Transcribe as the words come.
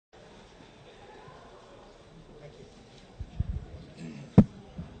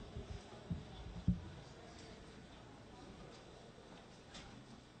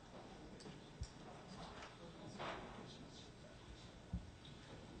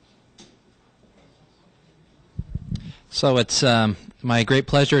So it's my great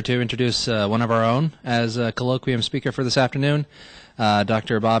pleasure to introduce one of our own as a colloquium speaker for this afternoon.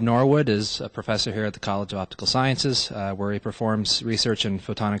 Dr. Bob Norwood is a professor here at the College of Optical Sciences, where he performs research in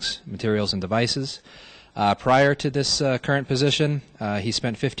photonics materials and devices. Prior to this current position, he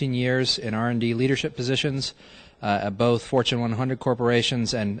spent 15 years in R&D leadership positions at both Fortune 100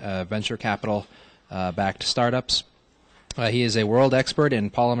 corporations and venture capital-backed startups. He is a world expert in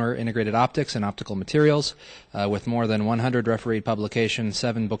polymer integrated optics and optical materials with more than 100 refereed publications,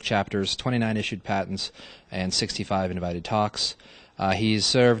 7 book chapters, 29 issued patents, and 65 invited talks. He's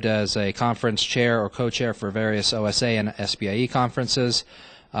served as a conference chair or co-chair for various OSA and SPIE conferences,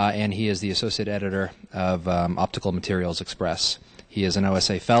 and he is the associate editor of Optical Materials Express. He is an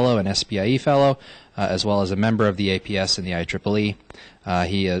OSA Fellow and SPIE Fellow, as well as a member of the APS and the IEEE.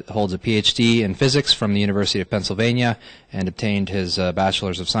 He holds a PhD in physics from the University of Pennsylvania and obtained his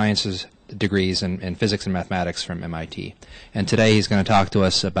Bachelor's of Sciences degrees in physics and mathematics from MIT. And today he's going to talk to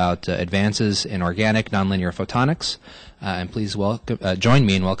us about advances in organic nonlinear photonics. And please join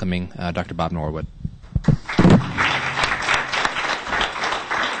me in welcoming Dr. Bob Norwood.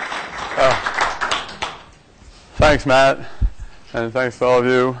 Thanks, Matt, and thanks to all of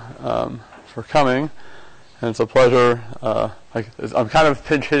you for coming. And it's a pleasure. I'm kind of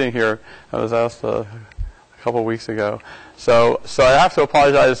pinch hitting here. I was asked a couple of weeks ago. So I have to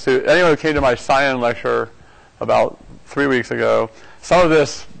apologize to anyone who came to my Cyan lecture about 3 weeks ago. Some of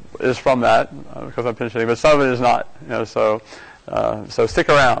this is from that because I'm pinch hitting, but some of it is not. So stick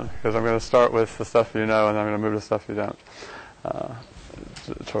around because I'm going to start with the stuff you know, and I'm going to move to stuff you don't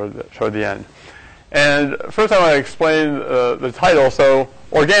toward the end. And first I want to explain the title. So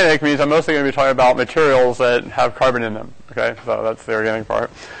organic means I'm mostly going to be talking about materials that have carbon in them. Okay, so that's the organic part.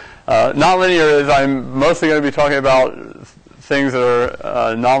 Nonlinear is I'm mostly going to be talking about things that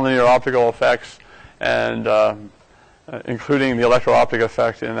are nonlinear optical effects, and including the electro-optic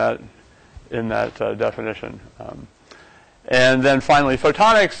effect in that definition. And then finally,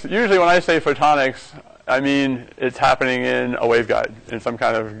 photonics. Usually when I say photonics, I mean it's happening in a waveguide, in some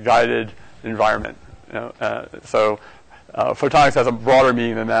kind of guided environment. So photonics has a broader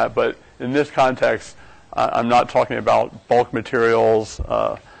meaning than that, but in this context, I'm not talking about bulk materials.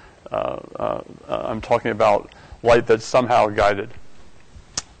 I'm talking about light that's somehow guided.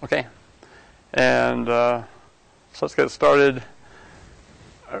 Okay, and so let's get started.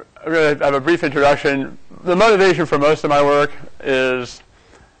 I'm going to have a brief introduction. The motivation for most of my work is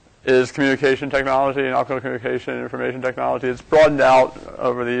communication technology and optical communication and information technology. It's broadened out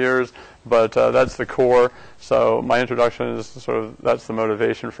over the years, but that's the core. So my introduction is that's the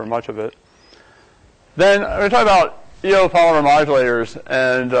motivation for much of it. Then I'm going to talk about EO polymer modulators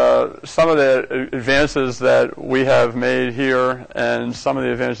and some of the advances that we have made here and some of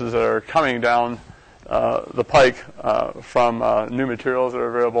the advances that are coming down the pike from new materials that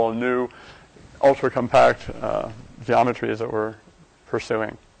are available, new ultra-compact geometries that we're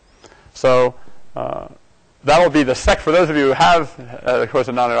pursuing. So that will be for those of you who have the course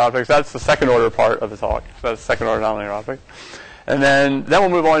of nonlinear optics, that's the second order part of the talk. So that's second order nonlinear optics. And then we'll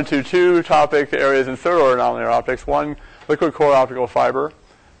move on to 2 topic areas in third order nonlinear optics. One, liquid core optical fiber,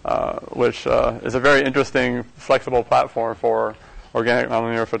 which is a very interesting flexible platform for organic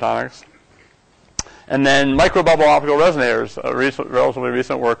nonlinear photonics. And then microbubble optical resonators, relatively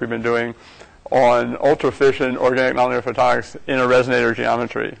recent work we've been doing on ultra-efficient organic nonlinear photonics in a resonator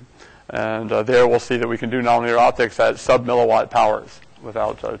geometry. And there we'll see that we can do nonlinear optics at sub-milliwatt powers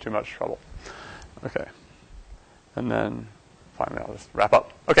without too much trouble. Okay. And then finally I'll just wrap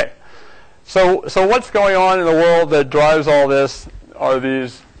up. Okay. So what's going on in the world that drives all this are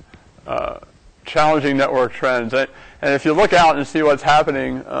these challenging network trends. And if you look out and see what's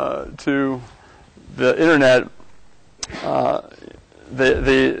happening to the Internet,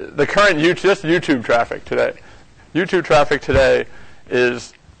 the current YouTube traffic today. YouTube traffic today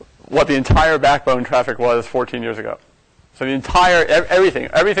is what the entire backbone traffic was 14 years ago. So the entire everything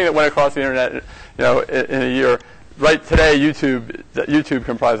that went across the Internet, in a year, right today, YouTube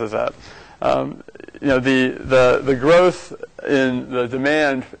comprises that. The growth in the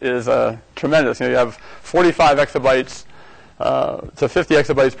demand is tremendous. You have 45 exabytes to 50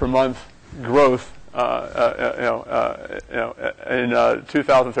 exabytes per month growth. In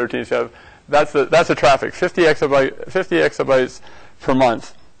 2013, so that's the traffic. 50 exabytes per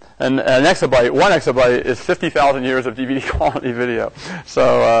month. And one exabyte is 50,000 years of DVD quality video.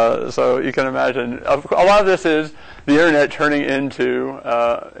 So you can imagine a lot of this is the Internet turning into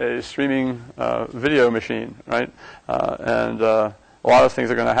a streaming video machine, right? And a lot of things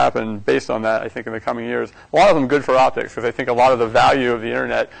are going to happen based on that, I think, in the coming years. A lot of them good for optics, because I think a lot of the value of the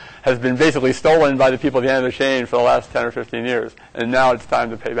internet has been basically stolen by the people at the end of the chain for the last 10 or 15 years. And now it's time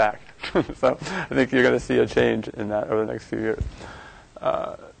to pay back. So I think you're going to see a change in that over the next few years.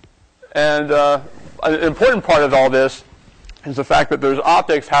 An important part of all this is the fact that there's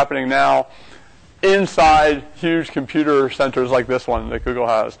optics happening now inside huge computer centers like this one that Google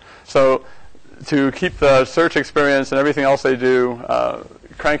has. So to keep the search experience and everything else they do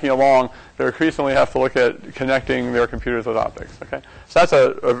cranking along, they increasingly have to look at connecting their computers with optics. Okay,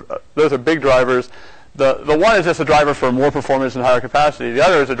 so those are big drivers. The one is just a driver for more performance and higher capacity. The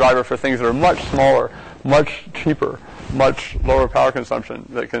other is a driver for things that are much smaller, much cheaper, much lower power consumption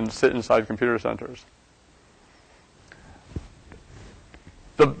that can sit inside computer centers.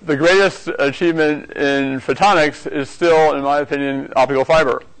 The greatest achievement in photonics is still, in my opinion, optical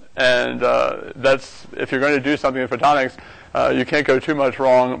fiber. And that's, if you're going to do something in photonics, you can't go too much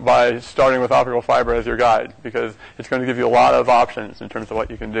wrong by starting with optical fiber as your guide, because it's going to give you a lot of options in terms of what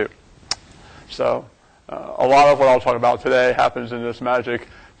you can do. So a lot of what I'll talk about today happens in this magic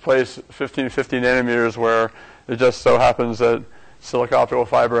place, 1550 nanometers, where it just so happens that silicon optical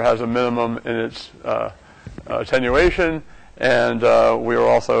fiber has a minimum in its attenuation, and we are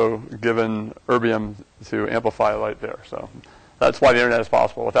also given erbium to amplify light there. So that's why the internet is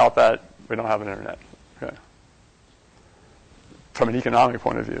possible. Without that, we don't have an internet. Okay. From an economic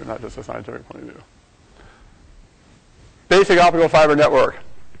point of view, not just a scientific point of view. Basic optical fiber network.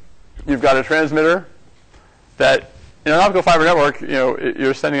 You've got a transmitter that, in an optical fiber network,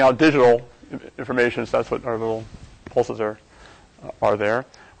 you're sending out digital information, so that's what our little pulses are there.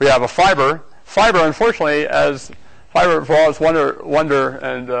 We have a fiber. Fiber, unfortunately, as fiber, for all its wonder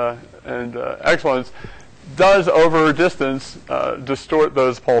and excellence, does over distance distort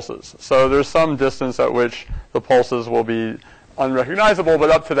those pulses. So there's some distance at which the pulses will be unrecognizable,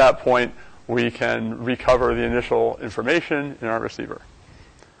 but up to that point, we can recover the initial information in our receiver.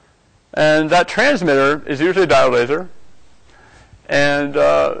 And that transmitter is usually a diode laser. And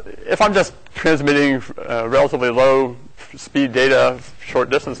if I'm just transmitting relatively low speed data, short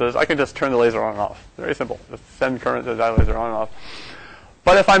distances, I can just turn the laser on and off. Very simple. Just send current to the diode laser on and off.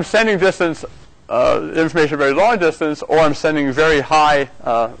 But if I'm sending distance, information very long distance, or I'm sending very high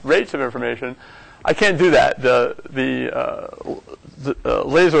rates of information, I can't do that. The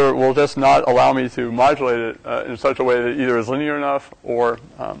laser will just not allow me to modulate it in such a way that either is linear enough or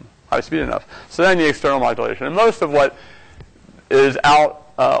high speed enough. So then the external modulation. And most of what is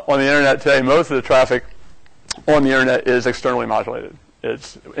out on the internet today, most of the traffic on the internet is externally modulated.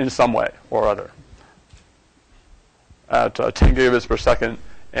 It's in some way or other at 10 gigabits per second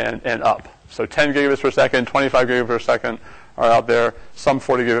and up. So 10 gigabits per second, 25 gigabits per second are out there. Some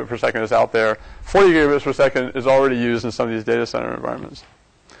 40 gigabits per second is out there. 40 gigabits per second is already used in some of these data center environments.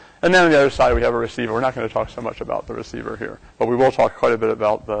 And then on the other side, we have a receiver. We're not going to talk so much about the receiver here, but we will talk quite a bit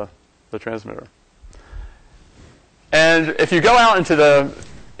about the transmitter. And if you go out into the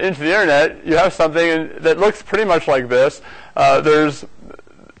internet, you have something that looks pretty much like this.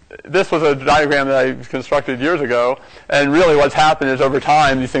 This was a diagram that I constructed years ago, and really what's happened is over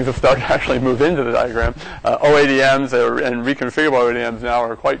time these things have started to actually move into the diagram. OADMs and reconfigurable OADMs now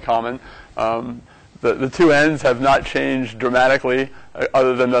are quite common. The two ends have not changed dramatically,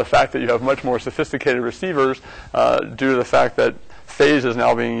 other than the fact that you have much more sophisticated receivers due to the fact that phase is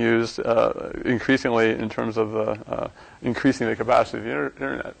now being used increasingly in terms of increasing the capacity of the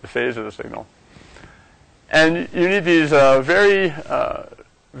internet, the phase of the signal. And you need these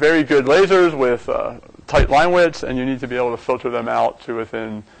very good lasers with tight line widths, and you need to be able to filter them out to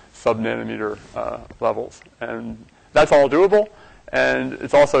within sub-nanometer levels. And that's all doable, and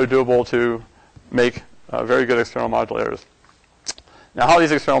it's also doable to make very good external modulators. Now, how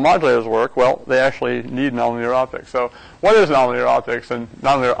these external modulators work? Well, they actually need nonlinear optics. So what is nonlinear optics? And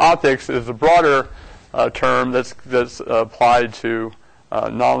nonlinear optics is a broader term that's applied to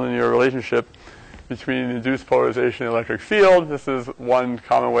nonlinear relationship between induced polarization and electric field. This is one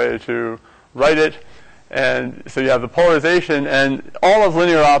common way to write it. And so you have the polarization, and all of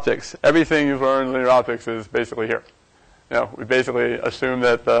linear optics, everything you've learned in linear optics is basically here. We basically assume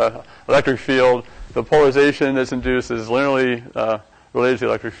that the electric field, the polarization that's induced is linearly related to the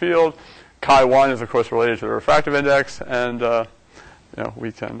electric field. Chi1 is, of course, related to the refractive index, and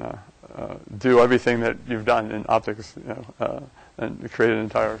we can do everything that you've done in optics and create an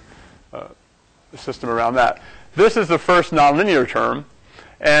entire system around that. This is the first nonlinear term,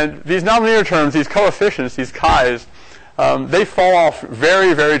 and these nonlinear terms, these coefficients, these chi's, they fall off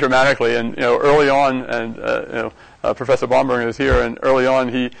very, very dramatically. And early on, and Professor Baumberger is here, and early on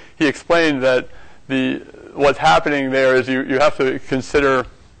he explained that the what's happening there is you have to consider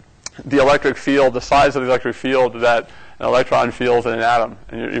the electric field, the size of the electric field that an electron feels in an atom.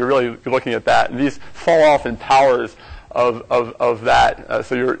 And you're really looking at that. And these fall off in powers of that.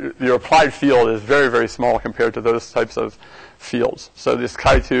 So your applied field is very, very small compared to those types of fields. So this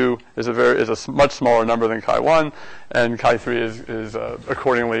chi2 is a much smaller number than chi1, and chi3 is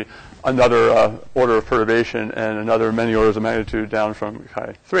accordingly another order of perturbation and another many orders of magnitude down from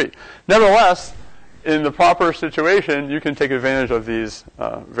chi3. Nevertheless, in the proper situation, you can take advantage of these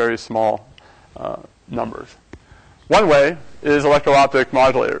very small numbers. One way is electro-optic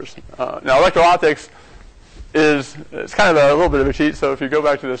modulators. Now, electro-optics it's kind of a little bit of a cheat. So if you go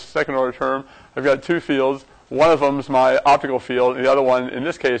back to this second order term, I've got two fields. One of them is my optical field, and the other one, in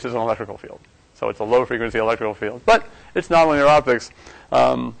this case, is an electrical field. So it's a low-frequency electrical field. But it's nonlinear optics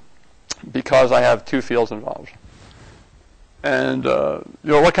because I have two fields involved. And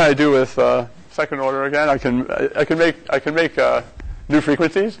what can I do with second order again? I can make new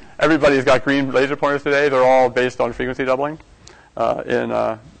frequencies. Everybody's got green laser pointers today. They're all based on frequency doubling in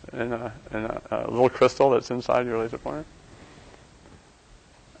a little crystal that's inside your laser pointer.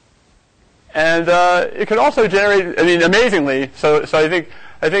 And it can also generate, amazingly, so I think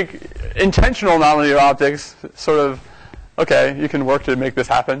intentional nonlinear optics sort of, okay, you can work to make this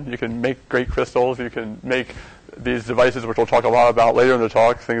happen. You can make great crystals. You can make these devices, which we'll talk a lot about later in the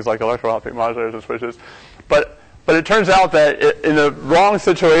talk, things like electro-optic modulators and switches. But it turns out that in the wrong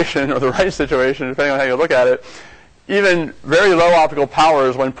situation or the right situation, depending on how you look at it, even very low optical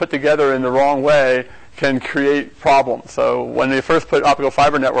powers, when put together in the wrong way, can create problems. So when they first put optical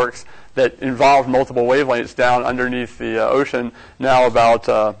fiber networks that involved multiple wavelengths down underneath the ocean, now about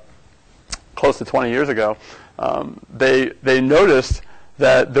close to 20 years ago, they noticed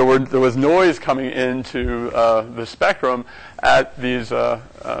that there was noise coming into the spectrum at these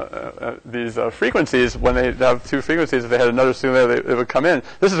frequencies. When they have two frequencies, if they had another signal there, it would come in.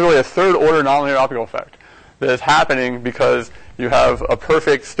 This is really a third-order nonlinear optical effect that is happening because you have a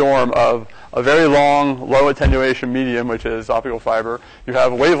perfect storm of a very long, low attenuation medium, which is optical fiber. You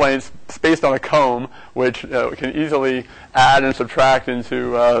have wavelengths spaced on a comb, which can easily add and subtract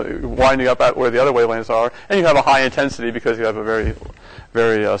into winding up at where the other wavelengths are. And you have a high intensity because you have a very,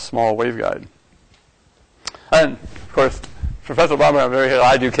 very small waveguide. And, of course, Professor Baumgarten, I'm very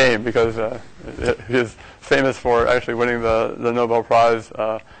glad you came because he is famous for actually winning the Nobel Prize,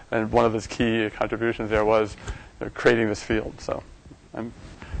 and one of his key contributions there was creating this field. So I'm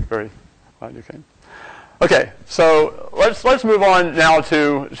very glad you came. Okay, so let's move on now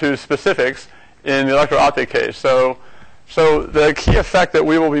to specifics in the electro-optic case. So the key effect that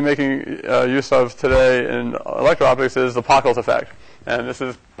we will be making use of today in electro-optics is the Pockels effect. And this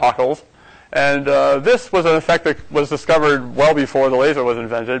is Pockels. And this was an effect that was discovered well before the laser was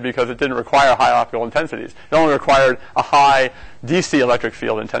invented because it didn't require high optical intensities. It only required a high DC electric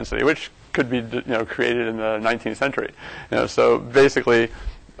field intensity, which could be created in the 19th century. So basically,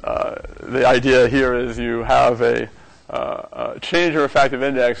 the idea here is you have a change in refractive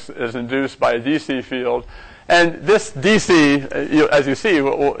index is induced by a DC field. And this DC, as you see,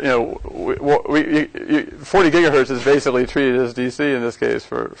 40 gigahertz is basically treated as DC in this case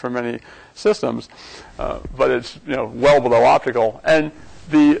for many systems, but it's well below optical. And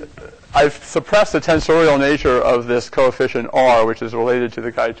I've suppressed the tensorial nature of this coefficient R, which is related to the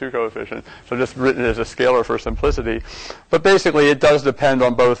chi2 coefficient, so just written as a scalar for simplicity. But basically, it does depend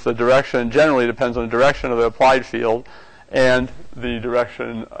on both the direction. Generally, depends on the direction of the applied field and the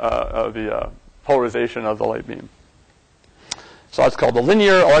direction of the polarization of the light beam. So that's called the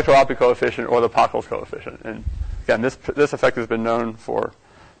linear electro-optic coefficient or the Pockels coefficient. And again, this effect has been known for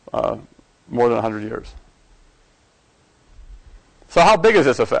more than 100 years. So how big is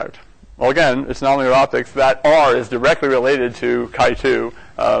this effect? Well, again, it's nonlinear optics. That R is directly related to chi2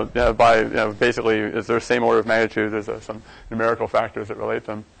 by basically it's their same order of magnitude. There's some numerical factors that relate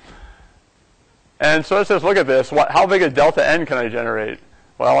them. And so let's just look at this. How big a delta N can I generate?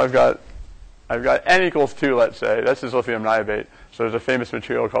 Well, I've got N equals 2, let's say. This is lithium niobate. So there's a famous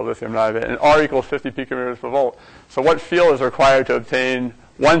material called lithium niobate. And R equals 50 picometers per volt. So what field is required to obtain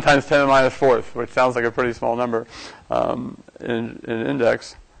 1 times 10 to the minus fourth, which sounds like a pretty small number in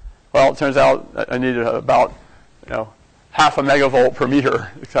index? Well, it turns out I need about half a megavolt per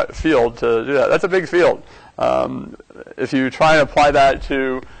meter field to do that. That's a big field. If you try and apply that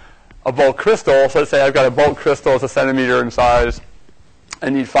to a bulk crystal, so let's say I've got a bulk crystal that's a centimeter in size, I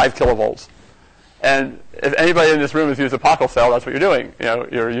need 5 kilovolts. And if anybody in this room has used a Pockels cell, that's what you're doing.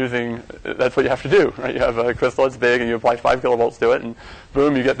 That's what you have to do, right? You have a crystal that's big, and you apply 5 kilovolts to it, and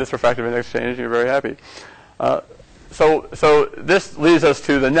boom, you get this refractive index change, and you're very happy. so this leads us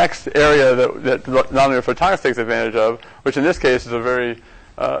to the next area that nonlinear photonics takes advantage of, which in this case is a very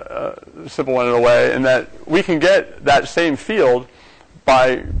simple one in a way, in that we can get that same field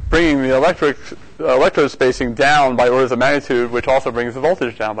by bringing the electrode spacing down by orders of magnitude, which also brings the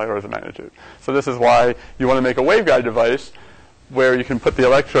voltage down by orders of magnitude. So this is why you want to make a waveguide device where you can put the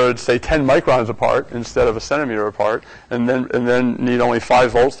electrodes, say, 10 microns apart instead of a centimeter apart, and then need only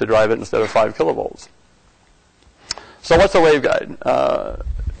 5 volts to drive it instead of 5 kilovolts. So what's a waveguide?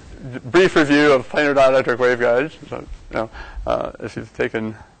 Brief review of planar dielectric waveguides. So, if you've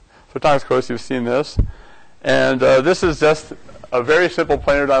taken photonics course, you've seen this. And this is just a very simple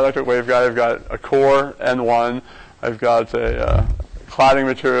planar dielectric waveguide. I've got a core, N1. I've got a cladding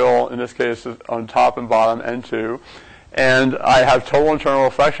material, in this case, on top and bottom, N2. And I have total internal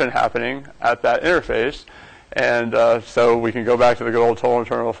reflection happening at that interface. And so we can go back to the good old total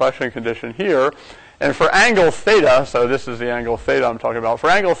internal reflection condition here. And for angles theta, so this is the angle theta I'm talking about. For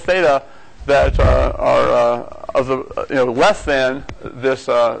angles theta that are of the less than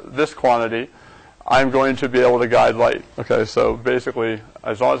this quantity, I'm going to be able to guide light. Okay, so basically,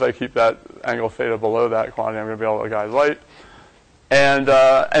 as long as I keep that angle theta below that quantity, I'm going to be able to guide light. And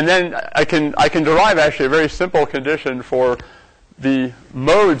then I can derive actually a very simple condition for the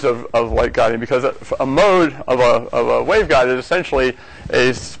modes of light guiding, because a mode of a waveguide is essentially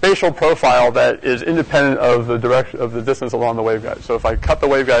a spatial profile that is independent of the direction of the distance along the waveguide. So if I cut the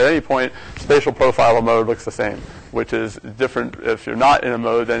waveguide at any point, spatial profile of mode looks the same, which is different if you're not in a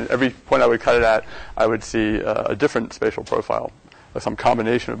mode. Then every point I would cut it at, I would see a different spatial profile, or some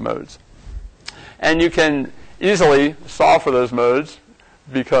combination of modes. And you can easily solve for those modes,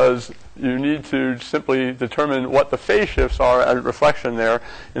 because you need to simply determine what the phase shifts are at reflection there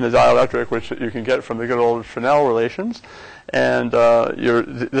in the dielectric, which you can get from the good old Fresnel relations. And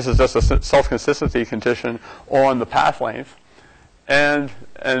this is just a self-consistency condition on the path length. And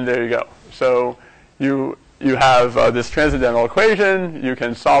there you go. So you have this transcendental equation. You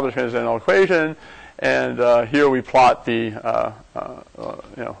can solve the transcendental equation. And here we plot the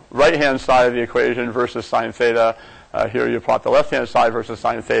right-hand side of the equation versus sine theta. Here you plot the left-hand side versus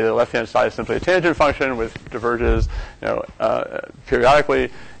sine theta. The left-hand side is simply a tangent function which diverges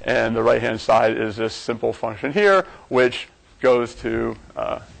periodically, and the right-hand side is this simple function here, which goes to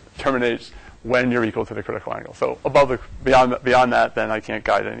terminates when you're equal to the critical angle. So beyond that, then I can't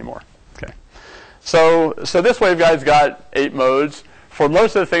guide anymore. Okay. So this waveguide's got 8 modes. For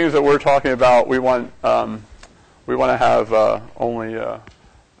most of the things that we're talking about, we want to have only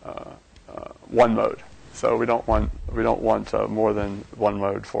one mode. So we don't want more than one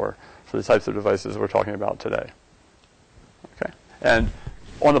mode for the types of devices we're talking about today. Okay, and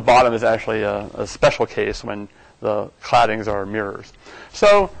on the bottom is actually a special case when the claddings are mirrors.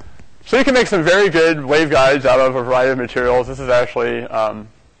 So you can make some very good waveguides out of a variety of materials. This is actually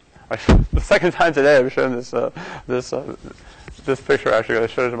the second time today I've shown this picture. Actually, I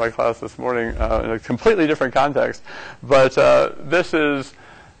showed it in my class this morning in a completely different context. But this is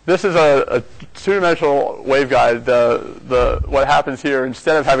a two-dimensional waveguide. What happens here,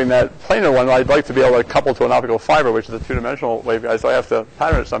 instead of having that planar one, I'd like to be able to couple to an optical fiber, which is a two-dimensional waveguide, so I have to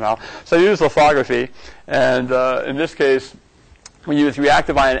pattern it somehow. So I use lithography, and in this case, we use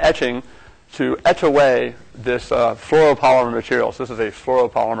reactive ion etching to etch away this fluoropolymer material. So this is a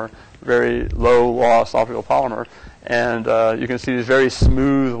fluoropolymer, very low-loss optical polymer, and you can see these very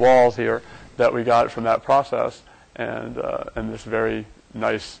smooth walls here that we got from that process, and this very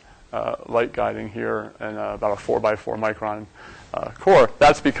nice light guiding here, and about a 4x4 micron core.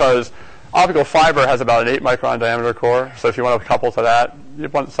 That's because optical fiber has about an 8 micron diameter core. So if you want to couple to that, you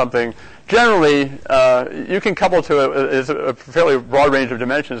want something. Generally, you can couple to it is a fairly broad range of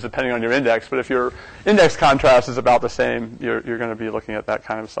dimensions depending on your index. But if your index contrast is about the same, you're going to be looking at that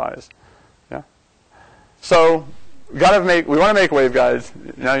kind of size. Yeah. So we want to make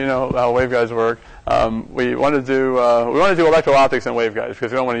waveguides. Now you know how waveguides work. We want to do electro-optics and waveguides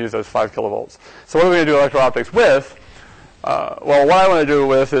because we don't want to use those 5 kilovolts. So what are we going to do electro-optics with? Well, what I want to do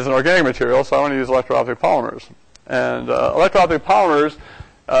with is an organic material, so I want to use electro-optic polymers. And electro-optic polymers,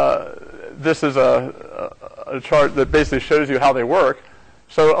 this is a chart that basically shows you how they work.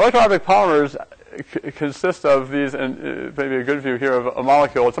 So electro-optic polymers consist of these, and maybe a good view here of a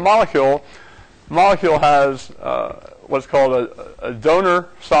molecule. It's a molecule. The molecule has what's called a donor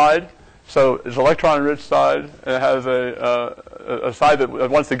side. So it's an electron-rich side. And it has a side that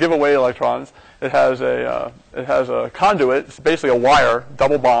wants to give away electrons. It has a conduit. It's basically a wire,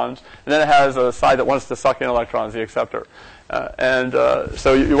 double bonds. And then it has a side that wants to suck in electrons, the acceptor.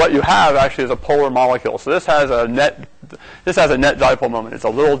 So what you have actually is a polar molecule. So this has a net dipole moment. It's a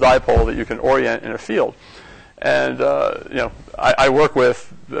little dipole that you can orient in a field. And I work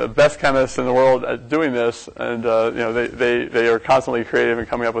with the best chemists in the world at doing this, and they are constantly creative and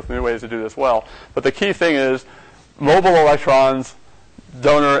coming up with new ways to do this well. But the key thing is mobile electrons,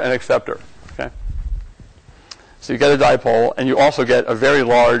 donor and acceptor. Okay. So you get a dipole, and you also get a very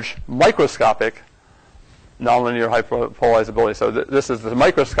large microscopic nonlinear hyperpolarizability. So this is the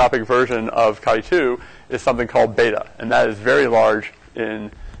microscopic version of Chi2 is something called beta, and that is very large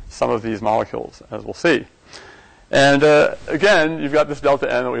in some of these molecules, as we'll see. And again, you've got this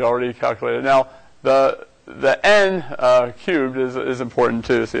delta n that we already calculated. Now, the n cubed is important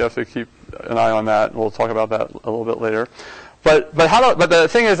too, so you have to keep an eye on that. We'll talk about that a little bit later. But the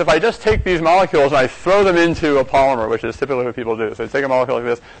thing is, if I just take these molecules and I throw them into a polymer, which is typically what people do, so they take a molecule like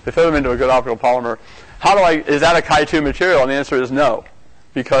this, they throw them into a good optical polymer. Is that a Chi2 material? And the answer is no,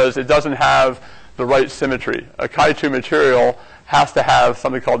 because it doesn't have the right symmetry. A Chi2 material has to have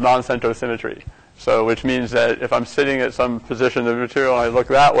something called non-centrosymmetry. So, which means that if I'm sitting at some position of the material and I look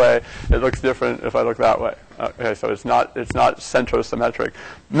that way, it looks different if I look that way. Okay, so it's not centrosymmetric.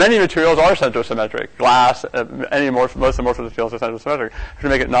 Many materials are centrosymmetric. Glass, most amorphous materials are centrosymmetric. I have to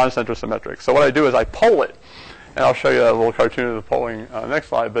make it non-centrosymmetric. So what I do is I pole it. And I'll show you a little cartoon of the polling next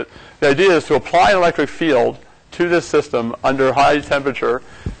slide. But the idea is to apply an electric field to this system under high temperature.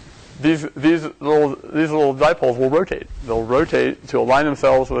 These little dipoles will rotate. They'll rotate to align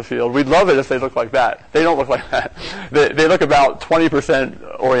themselves with the field. We'd love it if they looked like that. They don't look like that. They look about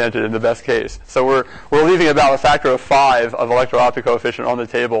 20% oriented in the best case. So we're leaving about a factor of 5 of electro-optic coefficient on the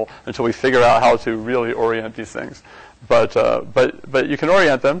table until we figure out how to really orient these things. But you can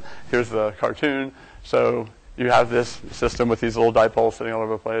orient them. Here's the cartoon. So you have this system with these little dipoles sitting all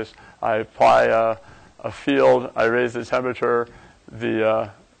over the place. I apply a field. I raise the temperature. The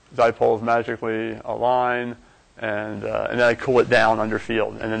dipoles magically align, and then I cool it down under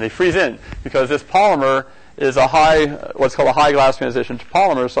field, and then they freeze in because this polymer is what's called a high glass transition to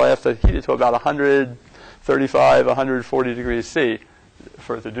polymer. So I have to heat it to about 135, 140 degrees C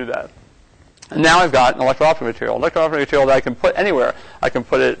for it to do that. And now I've got an electro-optic material. Electro-optic material that I can put anywhere. I can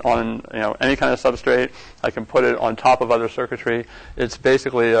put it on any kind of substrate. I can put it on top of other circuitry. It's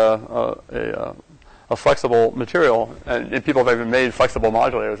basically a flexible material, and people have even made flexible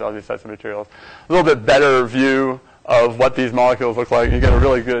modulators out of these types of materials. A little bit better view of what these molecules look like. You get a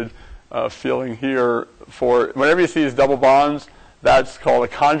really good feeling here for whenever you see these double bonds. That's called a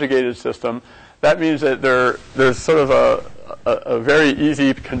conjugated system. That means that there's sort of a very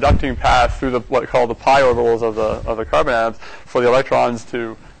easy conducting path through what are called the pi orbitals of the carbon atoms for the electrons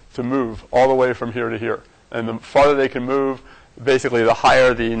to move all the way from here to here. And the farther they can move, basically the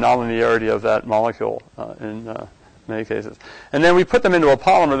higher the nonlinearity of that molecule in many cases. And then we put them into a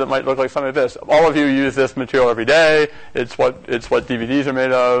polymer that might look like something like this. All of you use this material every day. It's what DVDs are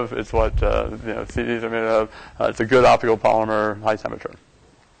made of. It's what CDs are made of. It's a good optical polymer, high temperature.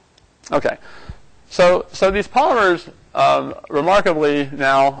 Okay, so these polymers, remarkably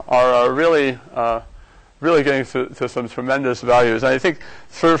now, are really getting to some tremendous values. And I think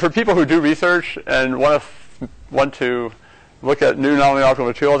for people who do research and want to look at new nonlinear optical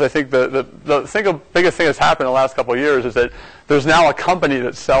materials, I think the single biggest thing that's happened in the last couple of years is that there's now a company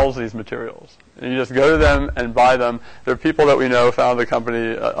that sells these materials. And you just go to them and buy them. There are people that we know founded the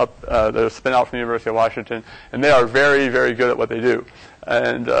company they're spin out from the University of Washington, and they are very, very good at what they do.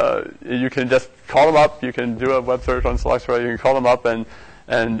 And you can just call them up. You can do a web search on Selectra. You can call them up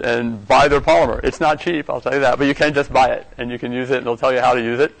and buy their polymer. It's not cheap, I'll tell you that, but you can just buy it, and you can use it, and they'll tell you how to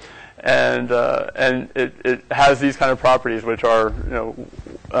use it. And it has these kind of properties which are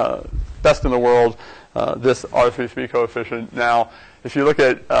best in the world. This R3 coefficient. Now, if you look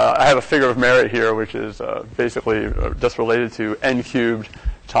at, I have a figure of merit here, which is basically just related to n cubed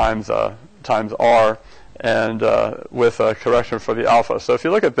times r, and with a correction for the alpha. So if you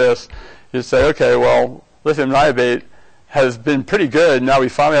look at this, you say, okay, well, lithium niobate has been pretty good. Now we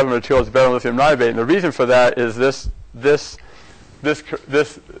finally have a material that's better than lithium niobate, and the reason for that is this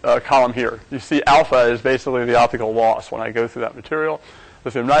column here. You see alpha is basically the optical loss when I go through that material.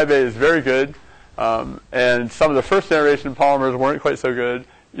 Lithium niobate is very good, and some of the first generation polymers weren't quite so good.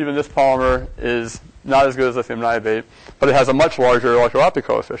 Even this polymer is not as good as lithium niobate, but it has a much larger electro-optic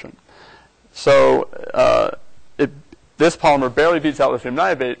coefficient. So this polymer barely beats out lithium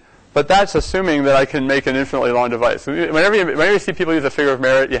niobate, but that's assuming that I can make an infinitely long device. So whenever you see people use a figure of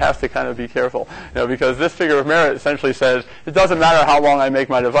merit, you have to kind of be careful, because this figure of merit essentially says it doesn't matter how long I make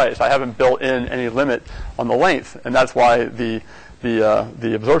my device. I haven't built in any limit on the length, and that's why the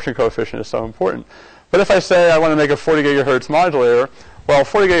absorption coefficient is so important. But if I say I want to make a 40 gigahertz modulator, Well,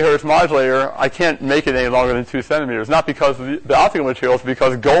 40 gigahertz modulator, I can't make it any longer than 2 centimeters, not because of the optical materials,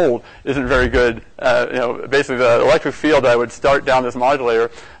 because gold isn't very good. Basically the electric field that I would start down this modulator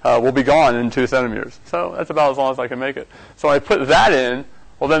will be gone in 2 centimeters. So that's about as long as I can make it. So when I put that in,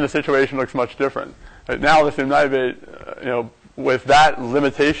 well, then the situation looks much different. Now the niobate, with that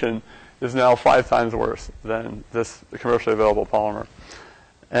limitation, is now 5 times worse than this commercially available polymer.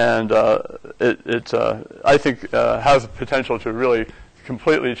 And I think, has potential to really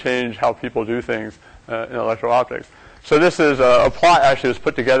completely change how people do things in electro-optics. So this is a plot actually was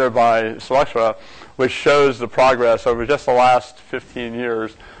put together by Selectra, which shows the progress over just the last 15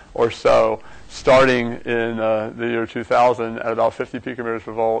 years or so, starting in the year 2000 at about 50 picometers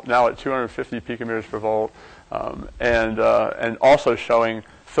per volt, now at 250 picometers per volt, and also showing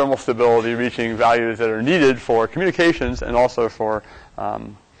thermal stability reaching values that are needed for communications and also for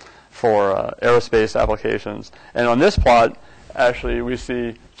aerospace applications. And on this plot, actually, we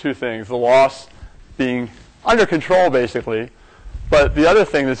see two things. The loss being under control, basically. But the other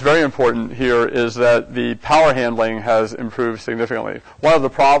thing that's very important here is that the power handling has improved significantly. One of the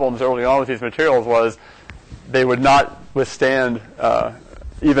problems early on with these materials was they would not withstand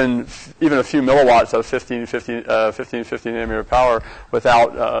even a few milliwatts of 1550 nanometer power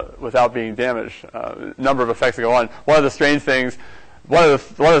without being damaged. Number of effects that go on. One of the strange things is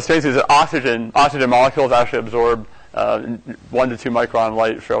that oxygen molecules actually absorb 1 to 2 micron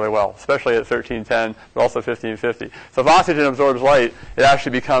light fairly well, especially at 1310, but also 1550. So if oxygen absorbs light, it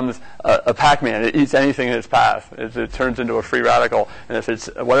actually becomes a Pac-Man. It eats anything in its path. It turns into a free radical, and if it's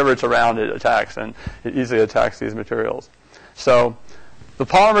whatever it's around, it attacks, and it easily attacks these materials. So the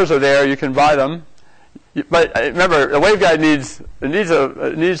polymers are there. You can buy them. But remember, a waveguide needs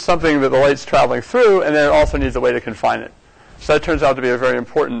something that the light's traveling through, and then it also needs a way to confine it. So that turns out to be a very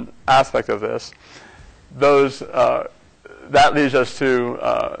important aspect of this. That leads us to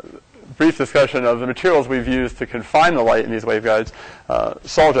a brief discussion of the materials we've used to confine the light in these waveguides.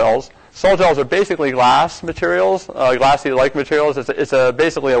 Sol gels. Sol gels are basically glass materials, glassy-like materials. It's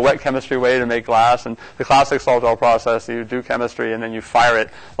basically a wet chemistry way to make glass. And the classic sol gel process, you do chemistry and then you fire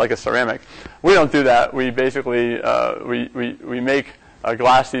it like a ceramic. We don't do that. We basically we make a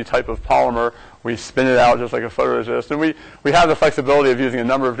glassy type of polymer. We spin it out just like a photoresist. And we have the flexibility of using a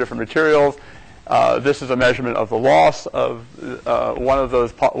number of different materials. This is a measurement of the loss of one of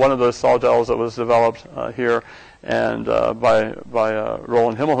those sol gels that was developed here, and by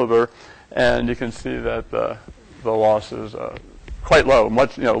Roland Himmelhuber, and you can see that the loss is quite low,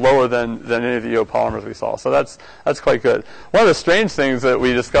 much lower than any of the EO polymers we saw. So that's quite good. One of the strange things that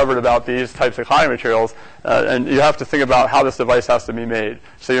we discovered about these types of high materials, and you have to think about how this device has to be made.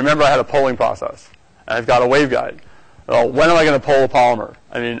 So you remember I had a polling process, and I've got a waveguide. Well, when am I going to pull a polymer?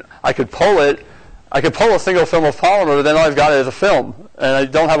 I mean, I could pull a single film of polymer, but then all I've got is a film, and I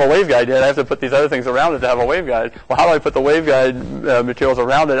don't have a waveguide yet. I have to put these other things around it to have a waveguide. Well, how do I put the waveguide materials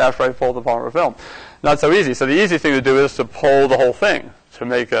around it after I pull the polymer film? Not so easy. So the easy thing to do is to pull the whole thing, to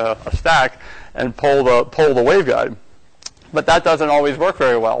make a stack and pull the waveguide. But that doesn't always work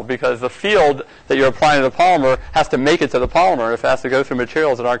very well because the field that you're applying to the polymer has to make it to the polymer. If it has to go through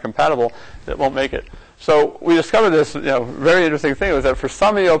materials that aren't compatible, it won't make it. So we discovered this very interesting thing was that for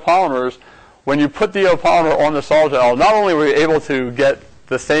some EO polymers, when you put the EO polymer on the sol gel, not only were you able to get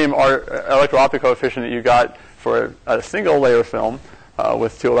the same electro-optic coefficient that you got for a single layer film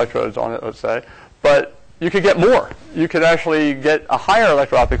with 2 electrodes on it, let's say, but you could get more. You could actually get a higher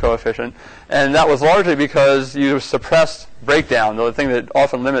electro-optic coefficient, and that was largely because you suppressed breakdown. The thing that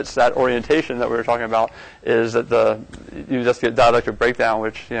often limits that orientation that we were talking about is that you just get dielectric breakdown,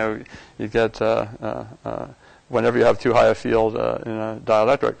 which you get whenever you have too high a field in a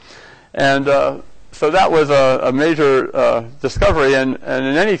dielectric. And so that was a major discovery, and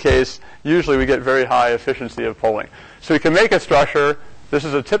in any case, usually we get very high efficiency of polling. So we can make a structure. This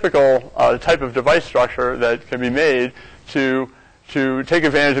is a typical type of device structure that can be made to take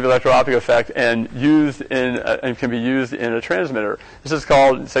advantage of the electro-optic effect and and can be used in a transmitter. This is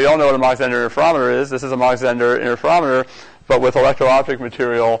called, so you all know what a Mach-Zehnder interferometer is. This is a Mach-Zehnder interferometer, but with electro-optic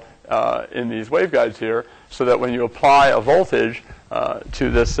material in these waveguides here, so that when you apply a voltage to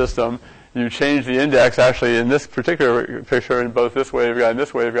this system, you change the index actually in this particular picture in both this waveguide and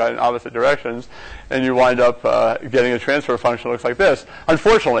this waveguide in opposite directions, and you wind up getting a transfer function that looks like this.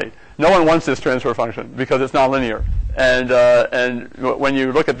 Unfortunately, no one wants this transfer function because it's nonlinear. And when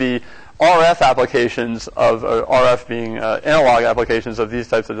you look at the RF applications of RF being analog applications of these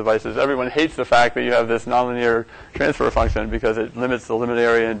types of devices, everyone hates the fact that you have this nonlinear transfer function because it limits the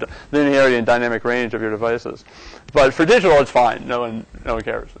linearity and dynamic range of your devices. But for digital, it's fine. No one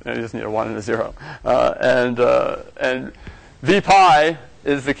cares. You just need a 1 and a 0. And V pi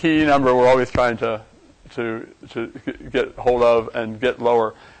is the key number we're always trying to get hold of and get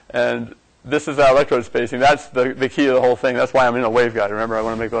lower. And this is our electrode spacing. That's the key to the whole thing. That's why I'm in a waveguide. Remember, I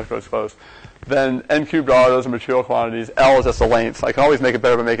want to make the electrodes close. Then n cubed r, those are material quantities. L is just the length. I can always make it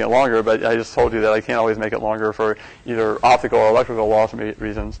better by making it longer, but I just told you that I can't always make it longer for either optical or electrical loss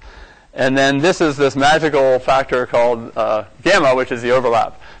reasons. And then this is this magical factor called gamma, which is the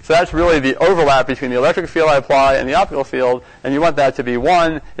overlap. So that's really the overlap between the electric field I apply and the optical field, and you want that to be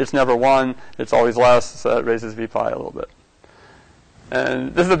 1. It's never 1. It's always less, so that raises V pi a little bit.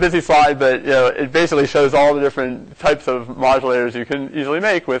 And this is a busy slide, but it basically shows all the different types of modulators you can easily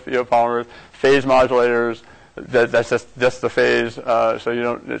make with polymers. Phase modulators, that's just the phase,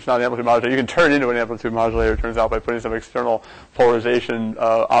 so it's not an amplitude modulator. You can turn it into an amplitude modulator, it turns out, by putting some external polarization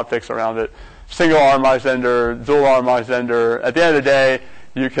optics around it. Single arm Mach-Zehnder, dual arm Mach-Zehnder. At the end of the day,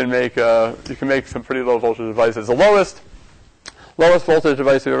 you can make some pretty low voltage devices. The lowest voltage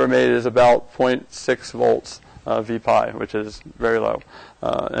device we've ever made is about 0.6 volts V pi, which is very low,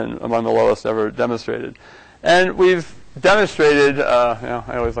 and among the lowest ever demonstrated. And we've demonstrated,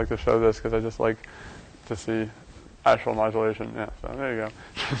 I always like to show this because I just like to see actual modulation. Yeah, so there you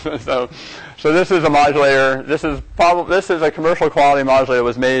go. so this is a modulator. This is a commercial quality modulator that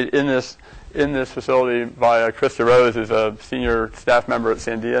was made in this facility by Krista Rose, who's a senior staff member at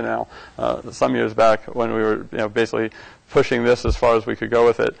Sandia now, some years back when we were basically pushing this as far as we could go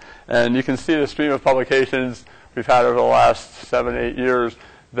with it. And you can see the stream of publications we've had over the last 7-8 years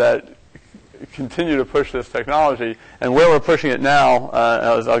that continue to push this technology. And where we're pushing it now,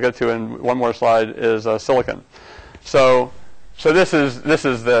 as I'll get to in one more slide, is silicon. So this is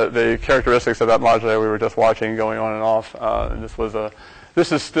the characteristics of that modulator we were just watching going on and off. And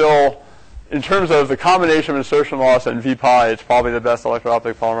this is still, in terms of the combination of insertion loss and V pi, it's probably the best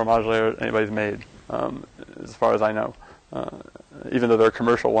electro-optic polymer modulator anybody's made, as far as I know. Even though there are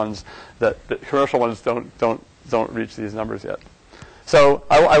commercial ones that commercial ones don't reach these numbers yet. So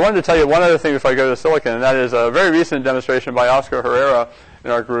I wanted to tell you one other thing before I go to silicon, and that is a very recent demonstration by Oscar Herrera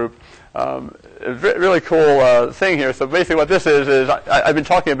in our group. A really cool thing here. So basically what this is I've been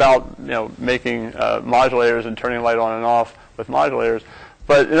talking about making modulators and turning light on and off with modulators.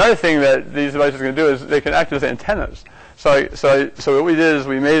 But another thing that these devices can do is they can act as antennas. So what we did is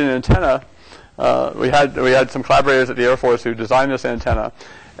we made an antenna. We had some collaborators at the Air Force who designed this antenna.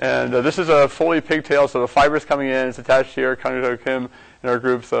 And this is a fully pigtail, so the fiber's coming in. It's attached here. Colloquium in our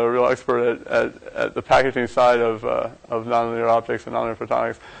group's a real expert at the packaging side of nonlinear optics and nonlinear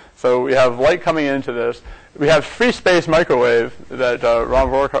photonics. So we have light coming into this. We have free space microwave that Ron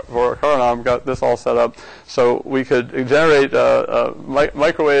Voronov got this all set up. So we could generate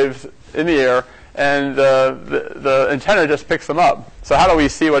microwaves in the air, and the antenna just picks them up. So how do we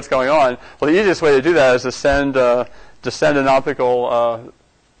see what's going on? Well, the easiest way to do that is to send an optical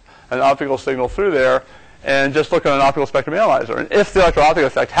signal through there and just look at an optical spectrum analyzer. And if the electro-optic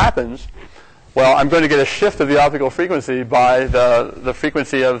effect happens, well, I'm going to get a shift of the optical frequency by the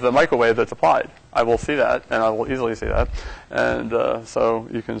frequency of the microwave that's applied. I will see that, and I will easily see that. And so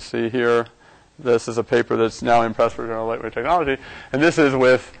you can see here, this is a paper that's now in Press for Journal of Lightwave Technology. And this is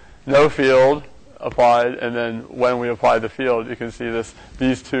with no field applied, and then when we apply the field, you can see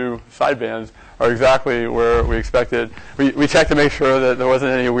these two sidebands are exactly where we expected. We checked to make sure that there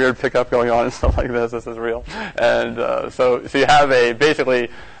wasn't any weird pickup going on and stuff like this. This is real. And so you have basically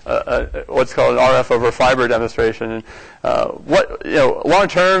what's called an RF over fiber demonstration. And long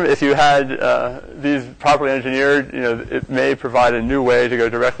term, if you had these properly engineered, it may provide a new way to go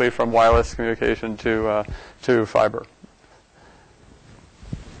directly from wireless communication to fiber.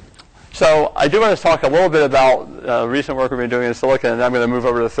 So I do want to talk a little bit about recent work we've been doing in silicon, and then I'm going to move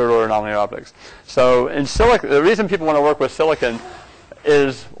over to third-order nonlinear optics. So in silicon, the reason people want to work with silicon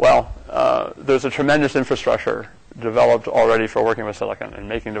is, there's a tremendous infrastructure developed already for working with silicon and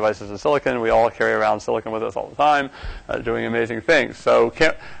making devices in silicon. We all carry around silicon with us all the time, doing amazing things. So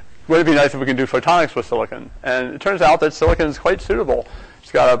would it be nice if we can do photonics with silicon? And it turns out that silicon is quite suitable.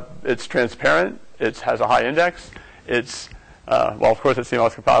 It's transparent. It has a high index. Of course, it's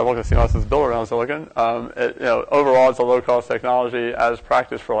CMOS compatible because CMOS is built around silicon. Overall, it's a low-cost technology as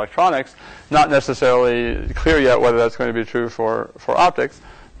practiced for electronics. Not necessarily clear yet whether that's going to be true for optics,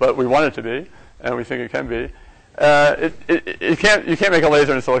 but we want it to be, and we think it can be. You can't make a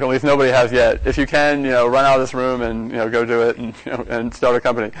laser in silicon, at least nobody has yet. If you can, run out of this room and go do it and start a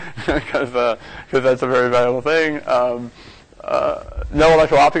company because that's a very valuable thing. No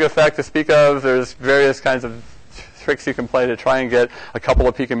electro-optic effect to speak of. There's various kinds of tricks you can play to try and get a couple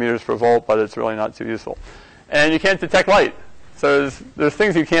of picometers per volt, but it's really not too useful. And you can't detect light. So there's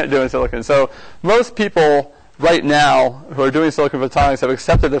things you can't do in silicon. So most people right now who are doing silicon photonics have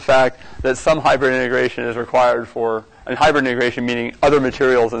accepted the fact that some hybrid integration is required for, and hybrid integration meaning other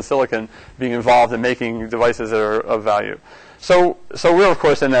materials than silicon being involved in making devices that are of value. So we're of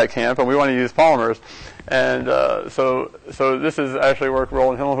course in that camp, and we want to use polymers. And so this is actually work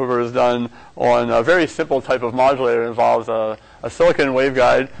Roland Himmelhuber has done on a very simple type of modulator. It involves a silicon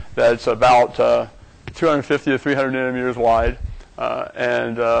waveguide that's about 250 to 300 nanometers wide,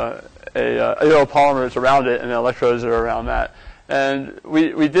 and a polymer that's around it, and the electrodes that are around that. And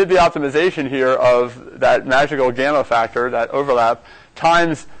we did the optimization here of that magical gamma factor, that overlap,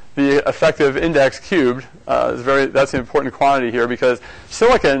 times the effective index cubed. That's an important quantity here because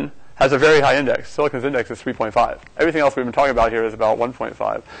silicon has a very high index. Silicon's index is 3.5. Everything else we've been talking about here is about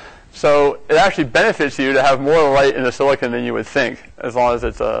 1.5. So it actually benefits you to have more light in the silicon than you would think, as long as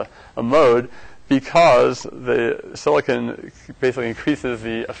it's a mode, because the silicon basically increases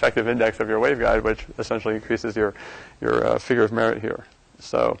the effective index of your waveguide, which essentially increases your figure of merit here.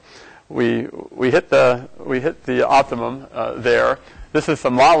 So we hit the optimum there. This is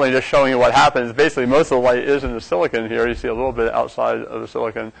some modeling just showing you what happens. Basically, most of the light is in the silicon here. You see a little bit outside of the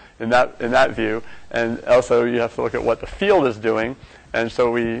silicon in that view. And also, you have to look at what the field is doing. And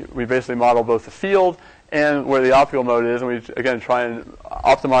so we basically model both the field and where the optical mode is. And we, again, try and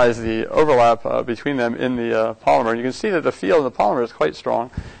optimize the overlap between them in the polymer. And you can see that the field in the polymer is quite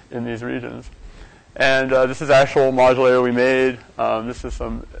strong in these regions. And this is actual modulator we made. This is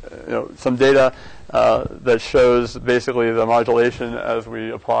some data that shows basically the modulation as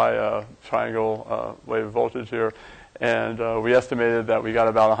we apply a triangle wave voltage here. And we estimated that we got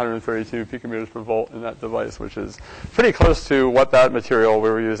about 132 picometers per volt in that device, which is pretty close to what that material we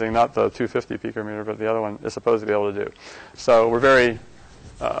were using, not the 250 picometer, but the other one is supposed to be able to do. So we're very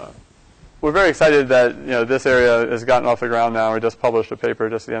excited that this area has gotten off the ground now. We just published a paper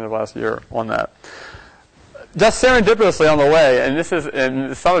just at the end of last year on that. Just serendipitously on the way,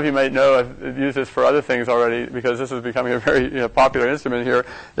 and some of you might know I've used this for other things already because this is becoming a very popular instrument here,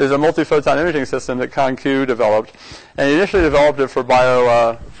 is a multi-photon imaging system that ConQ developed. And he initially developed it for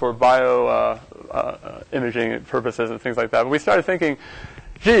bio imaging purposes and things like that. But we started thinking,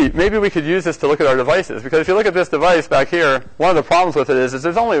 gee, maybe we could use this to look at our devices. Because if you look at this device back here, one of the problems with it is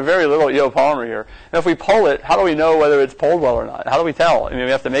there's only a very little EO polymer here. And if we pull it, how do we know whether it's pulled well or not? How do we tell? I mean,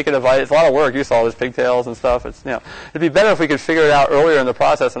 we have to make a device. It's a lot of work. You saw this pigtails and stuff. It's, it'd be better if we could figure it out earlier in the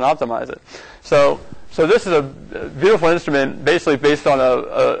process and optimize it. So this is a beautiful instrument basically based on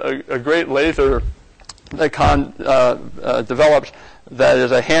a great laser that developed that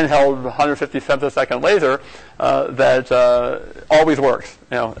is a handheld 150 femtosecond laser that always works.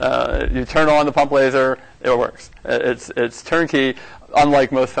 You turn on the pump laser, it works. It's turnkey,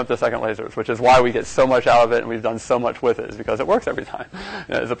 unlike most femtosecond lasers, which is why we get so much out of it and we've done so much with it, is because it works every time,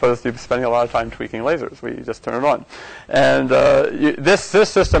 as opposed to spending a lot of time tweaking lasers. We just turn it on. And this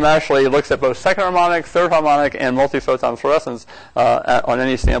system actually looks at both second harmonic, third harmonic, and multi-photon fluorescence on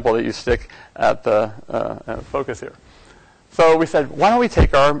any sample that you stick at the focus here. So we said, why don't we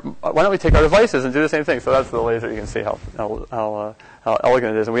take our devices and do the same thing? So that's the laser. You can see how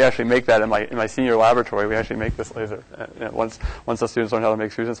elegant it is. And we actually make that in my senior laboratory. We actually make this laser. Once the students learn how to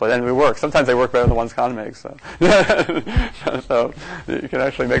make fusion slides, and we work. Sometimes they work better than the ones Con makes. So, so you can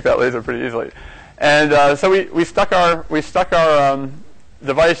actually make that laser pretty easily. And so we stuck our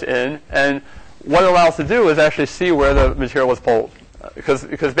device in, and what it allows us to do is actually see where the material was pulled. Because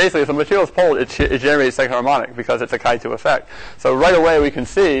basically, if the material is pulled, it generates second harmonic because it's a chi2 effect. So right away, we can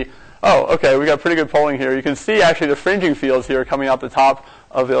see, oh, okay, we got pretty good pulling here. You can see actually the fringing fields here coming out the top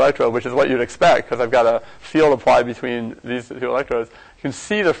of the electrode, which is what you'd expect because I've got a field applied between these two electrodes. You can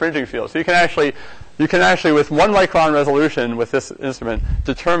see the fringing field. So you can actually, with 1 micron resolution with this instrument,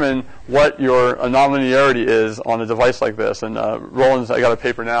 determine what your nonlinearity is on a device like this. And Roland's, I got a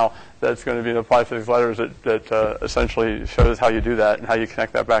paper now that's going to be in Applied Physics Letters that essentially shows how you do that and how you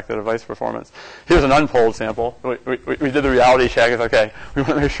connect that back to device performance. Here's an unpulled sample. We did the reality check. It's okay. We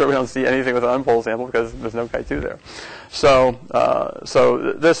want to make sure we don't see anything with an unpulled sample because there's no chi2 there. So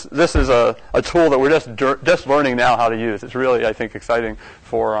this is a tool that we're just learning now how to use. It's really, I think, exciting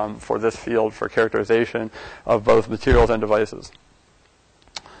for this field for characterization of both materials and devices.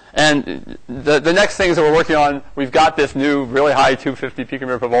 And the next things that we're working on, we've got this new really high 250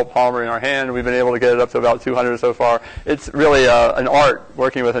 picometer per volt polymer in our hand. We've been able to get it up to about 200 so far. It's really an art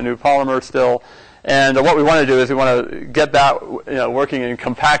working with a new polymer still. And what we want to do is we want to get that working in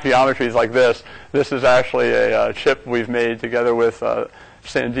compact geometries like this. This is actually a chip we've made together with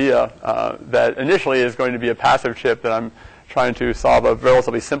Sandia that initially is going to be a passive chip that I'm trying to solve a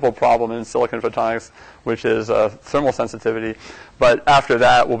relatively simple problem in silicon photonics, which is thermal sensitivity. But after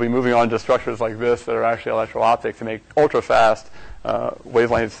that, we'll be moving on to structures like this that are actually electro-optic to make ultra-fast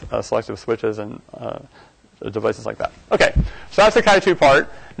wavelength selective switches and devices like that. Okay, so that's the Chi 2 part.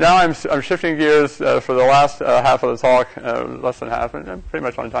 Now I'm shifting gears for the last half of the talk, less than half, and I'm pretty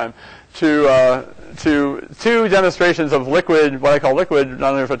much on time, to two demonstrations of liquid, what I call liquid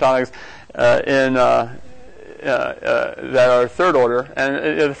nonlinear photonics, that are third order.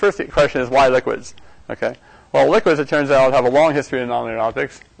 And the first question is, why liquids? Okay. Well, liquids, it turns out, have a long history in nonlinear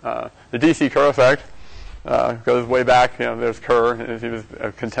optics. The DC Kerr effect goes way back. There's Kerr. He was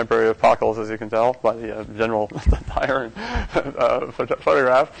a contemporary of Pockels, as you can tell, by the general tire and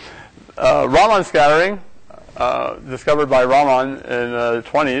photograph. Raman scattering, discovered by Raman in the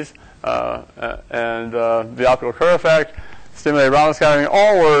 20s, and the optical Kerr effect, stimulated Raman scattering,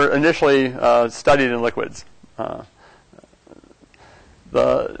 all were initially studied in liquids.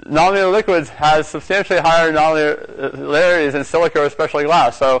 The nonlinear liquids has substantially higher nonlinearities in silica or especially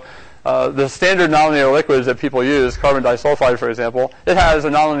glass. So the standard nonlinear liquids that people use, carbon disulfide, for example, it has a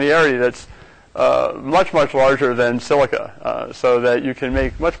nonlinearity that's much, much larger than silica, so that you can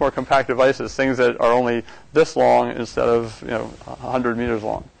make much more compact devices, things that are only this long instead of 100 meters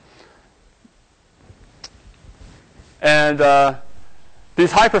long. And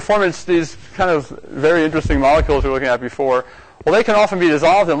these high performance, these kind of very interesting molecules we were looking at before, well, they can often be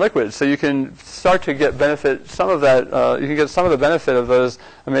dissolved in liquids, so you can start to get benefit. Some of that, you can get some of the benefit of those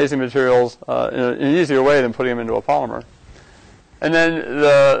amazing materials in an easier way than putting them into a polymer. And then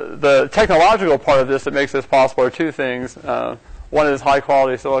the technological part of this that makes this possible are two things. One is high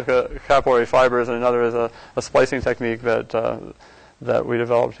quality silica capillary fibers, and another is a splicing technique that we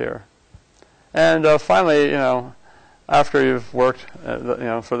developed here. And finally, after you've worked,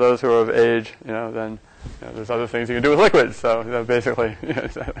 for those who are of age, then there's other things you can do with liquids. So basically,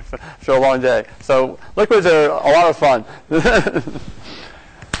 it's a long day. So liquids are a lot of fun.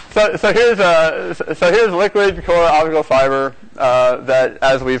 So here's liquid core optical fiber that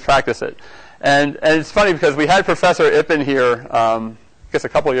as we practice it, and it's funny because we had Professor Ippen here, I guess a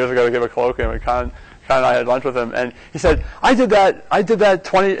couple of years ago to give a colloquium, and Con and I had lunch with him, and he said, I did that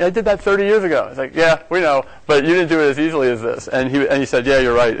 30 years ago. It's like, yeah, we know, but you didn't do it as easily as this. And he said, yeah,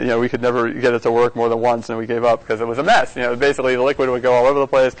 you're right. We could never get it to work more than once, and we gave up because it was a mess. Basically the liquid would go all over the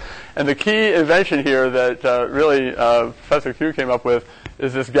place. And the key invention here that really Professor Q came up with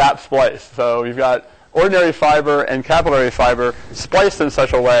is this gap splice. So you've got ordinary fiber and capillary fiber spliced in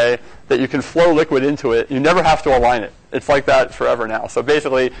such a way that you can flow liquid into it. You never have to align it. It's like that forever now. So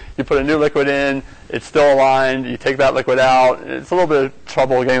basically, you put a new liquid in, it's still aligned, you take that liquid out. It's a little bit of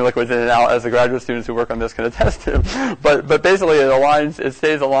trouble getting liquids in and out, as the graduate students who work on this can attest to. But basically, it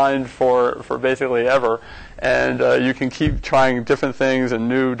stays aligned for basically ever. And you can keep trying different things and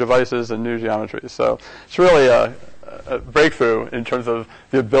new devices and new geometries. So it's really a breakthrough in terms of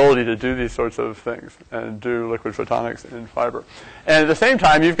the ability to do these sorts of things and do liquid photonics in fiber. And at the same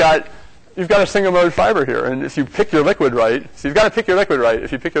time, you've got a single mode fiber here, and if you pick your liquid right, so you've got to pick your liquid right.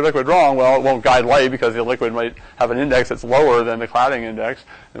 If you pick your liquid wrong, well, it won't guide light because the liquid might have an index that's lower than the cladding index,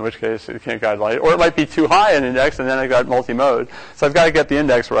 in which case it can't guide light. Or it might be too high an index, and then I've got multi-mode. So I've got to get the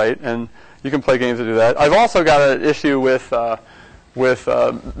index right, and you can play games to do that. I've also got an issue with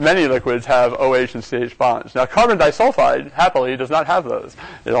many liquids have OH and CH bonds. Now, carbon disulfide, happily, does not have those.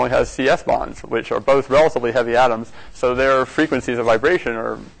 It only has CS bonds, which are both relatively heavy atoms, so their frequencies of vibration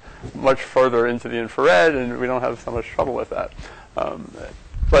are much further into the infrared, and we don't have so much trouble with that.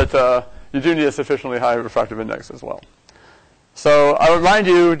 But you do need a sufficiently high refractive index as well. So I remind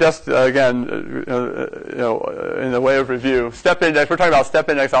you, just again, in the way of review, step index. We're talking about step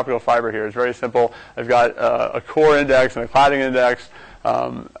index optical fiber here. It's very simple. I've got a core index and a cladding index.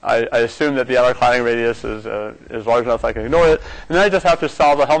 I assume that the outer cladding radius is large enough I can ignore it, and then I just have to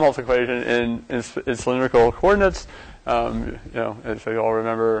solve the Helmholtz equation in cylindrical coordinates. So you all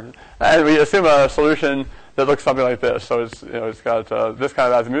remember, and we assume a solution that looks something like this. So it's got this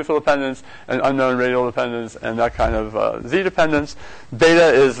kind of azimuthal dependence and unknown radial dependence and that kind of z dependence.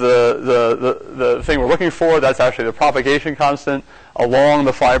 Beta is the thing we're looking for. That's actually the propagation constant along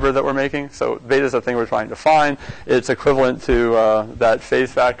the fiber that we're making. So beta is the thing we're trying to find. It's equivalent to that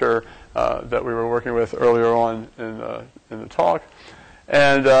phase factor that we were working with earlier on in the talk.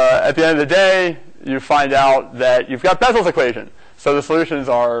 And at the end of the day, you find out that you've got Bessel's equation. So the solutions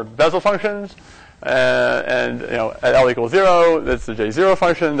are Bessel functions. And at L equals 0, that's the J0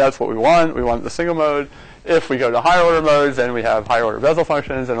 function. That's what we want. We want the single mode. If we go to higher order modes, then we have higher order Bessel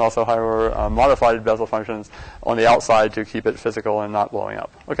functions and also higher order modified Bessel functions on the outside to keep it physical and not blowing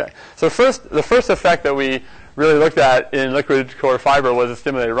up. Okay. So the first effect that we really looked at in liquid core fiber was the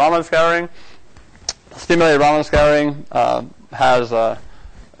stimulated Raman scattering. Stimulated Raman scattering has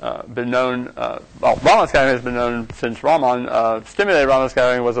been known, well, Raman scattering has been known since Raman. Stimulated Raman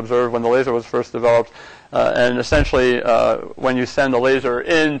scattering was observed when the laser was first developed. And essentially, when you send the laser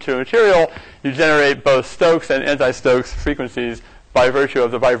into a material, you generate both Stokes and anti-Stokes frequencies by virtue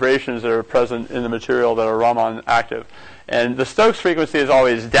of the vibrations that are present in the material that are Raman active. And the Stokes frequency is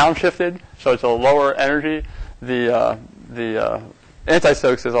always downshifted, so it's a lower energy. The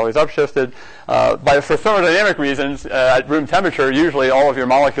anti-Stokes is always upshifted. For thermodynamic reasons, at room temperature, usually all of your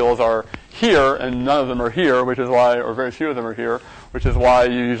molecules are here, and none of them are here, which is why, or very few of them are here, which is why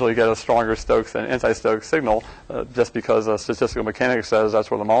you usually get a stronger Stokes than anti-Stokes signal, just because statistical mechanics says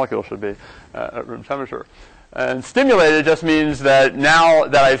that's where the molecule should be at room temperature. And stimulated just means that now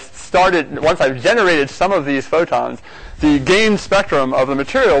that I've started, once I've generated some of these photons, the gain spectrum of the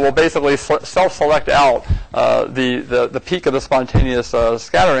material will basically self-select out the peak of the spontaneous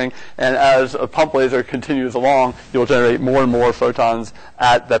scattering, and as a pump laser continues along, you'll generate more and more photons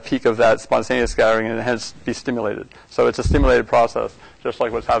at the peak of that spontaneous scattering and hence be stimulated. So it's a stimulated process, just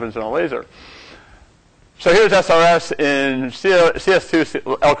like what happens in a laser. So here's SRS in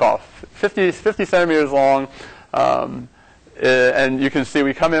CS2 LCOF, 50 centimeters long, and you can see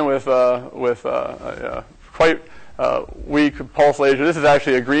we come in with quite weak pulse laser. This is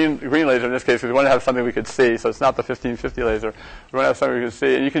actually a green laser in this case because we want to have something we could see. So it's not the 1550 laser. We want to have something we can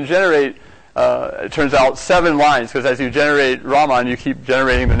see, and you can generate. It turns out 7 lines because as you generate Raman, you keep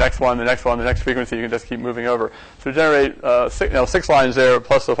generating the next one, the next one, the next frequency. You can just keep moving over. So generate 6 lines there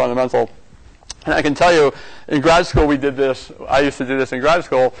plus the fundamental. And I can tell you, in grad school we did this. I used to do this in grad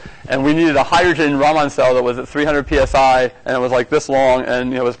school, and we needed a hydrogen Raman cell that was at 300 psi, and it was like this long,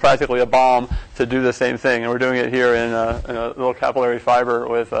 and it was practically a bomb to do the same thing. And we're doing it here in a little capillary fiber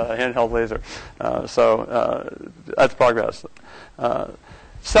with a handheld laser. So that's progress.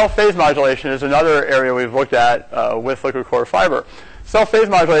 Self-phase modulation is another area we've looked at with liquid core fiber. Self-phase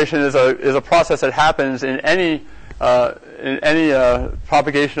modulation is a process that happens in any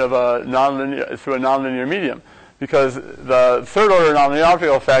propagation of through a nonlinear medium, because the third-order nonlinear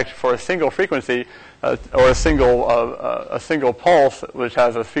optical effect for a single frequency or a single pulse, which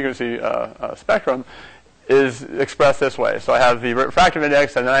has a frequency spectrum, is expressed this way. So I have the refractive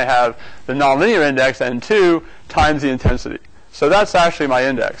index, and then I have the nonlinear index, N2, times the intensity. So that's actually my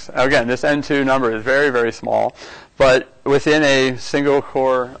index. Now again, this N2 number is very, very small, but within a single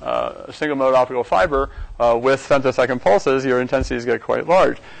core, single mode optical fiber with femtosecond pulses, your intensities get quite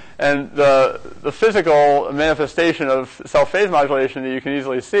large. And the physical manifestation of self-phase modulation that you can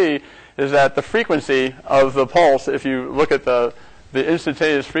easily see is that the frequency of the pulse, if you look at the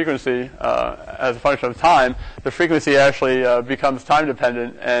instantaneous frequency as a function of time, the frequency actually becomes time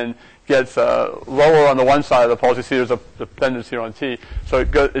dependent and gets lower on the one side of the pulse. You see there's a dependence here on T. So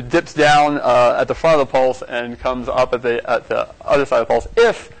it dips down at the front of the pulse and comes up at the other side of the pulse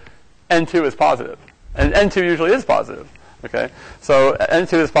if N2 is positive. And N2 usually is positive. Okay? So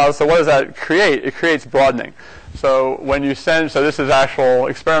N2 is positive. So what does that create? It creates broadening. So when you send, so this is actual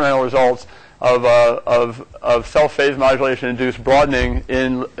experimental results of self-phase modulation-induced broadening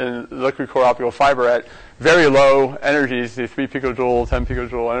in liquid core optical fiber at very low energies, the 3 picojoule, 10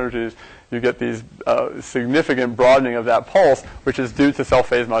 picojoule energies. You get these significant broadening of that pulse, which is due to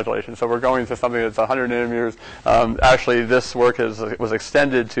self-phase modulation. So we're going to something that's 100 nanometers. Actually, this work was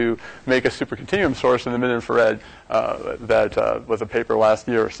extended to make a supercontinuum source in the mid-infrared that was a paper last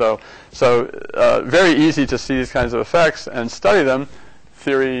year. So very easy to see these kinds of effects and study them.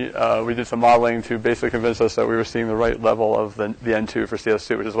 Theory, we did some modeling to basically convince us that we were seeing the right level of the N2 for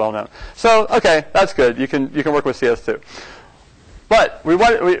CS2, which is well known. So, okay, that's good. You can work with CS2. But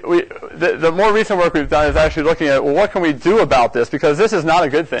the more recent work we've done is actually looking at, well, what can we do about this? Because this is not a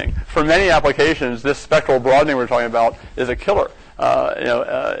good thing. For many applications, this spectral broadening we're talking about is a killer.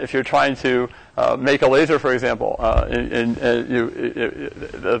 If you're trying to make a laser, for example, the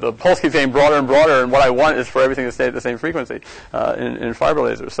pulse keeps getting broader and broader, and what I want is for everything to stay at the same frequency in fiber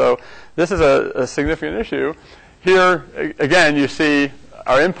lasers. So this is a significant issue. Here, again, you see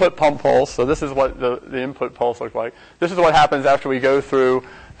our input pump pulse. So this is what the input pulse looks like. This is what happens after we go through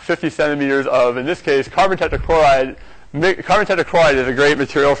 50 centimeters of, in this case, carbon tetrachloride. Carbon tetrachloride is a great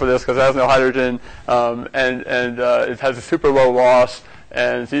material for this because it has no hydrogen, and it has a super low loss,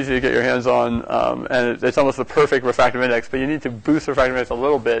 and it's easy to get your hands on, and it's almost the perfect refractive index, but you need to boost the refractive index a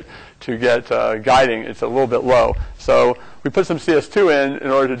little bit to get guiding. It's a little bit low. So we put some CS2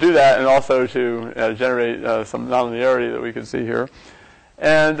 in order to do that, and also to generate some nonlinearity that we can see here.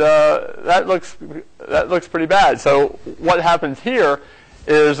 And that looks pretty bad. So what happens here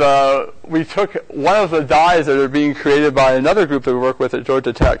is we took one of the dyes that are being created by another group that we work with at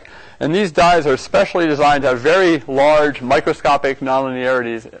Georgia Tech. And these dyes are specially designed to have very large microscopic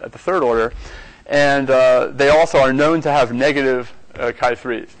nonlinearities at the third order. And they also are known to have negative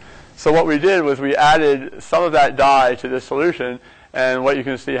chi3s. So what we did was we added some of that dye to this solution. And what you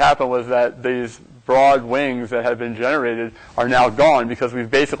can see happen was that these broad wings that had been generated are now gone because we've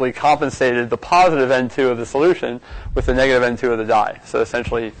basically compensated the positive N2 of the solution with the negative N2 of the dye. So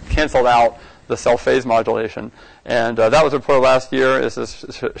essentially canceled out the self-phase modulation. And that was reported last year. This is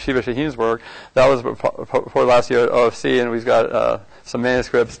Shiva Shaheen's work. That was reported last year at OFC, and we've got some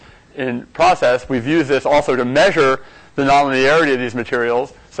manuscripts in process. We've used this also to measure the nonlinearity of these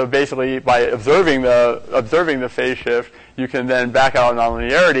materials. So basically, by observing the phase shift, you can then back out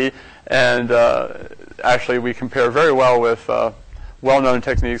nonlinearity. And actually, we compare very well with well-known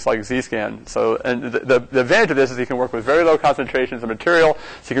techniques like Z-scan. So, and the advantage of this is you can work with very low concentrations of material,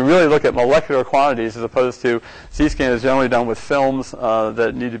 so you can really look at molecular quantities as opposed to Z-scan is generally done with films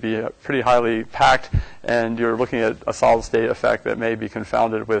that need to be pretty highly packed, and you're looking at a solid-state effect that may be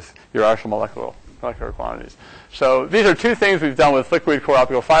confounded with your actual molecular quantities. So these are two things we've done with liquid core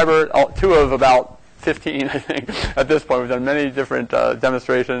optical fiber, two of about 15, I think, at this point. We've done many different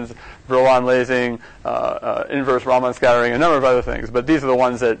demonstrations, Brillouin lasing, inverse Raman scattering, a number of other things. But these are the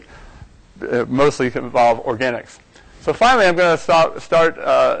ones that mostly involve organics. So finally, I'm going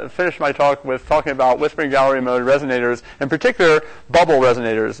to finish my talk with talking about whispering gallery mode resonators, in particular bubble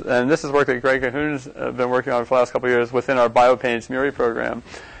resonators. And this is work that Greg Cahoon's been working on for the last couple of years within our BioPaint's MURI program.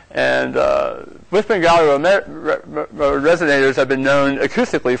 And whispering gallery mode resonators have been known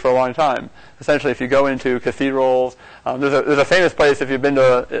acoustically for a long time. Essentially, if you go into cathedrals, there's a famous place, if you've been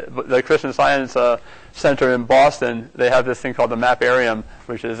to the Christian Science Center in Boston, they have this thing called the Maparium,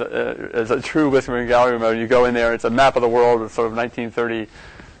 which is a true whispering gallery mode. You go in there, it's a map of the world of sort of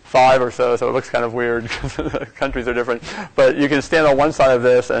 1935 or so it looks kind of weird because the countries are different. But you can stand on one side of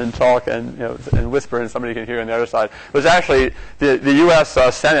this and talk and and whisper, and somebody can hear on the other side. It was actually the U.S.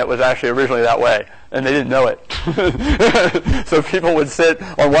 Senate was actually originally that way, and they didn't know it. So people would sit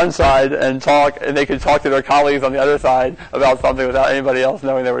on one side and talk, and they could talk to their colleagues on the other side about something without anybody else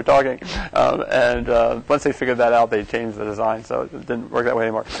knowing they were talking. And once they figured that out, they changed the design, so it didn't work that way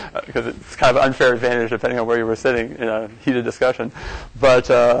anymore because it's kind of an unfair advantage depending on where you were sitting in a heated discussion. But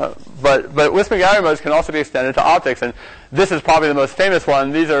whispering gallery modes can also be extended to optics, and this is probably the most famous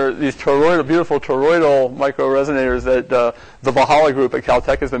one. These are these beautiful toroidal microresonators that the Valhalla group at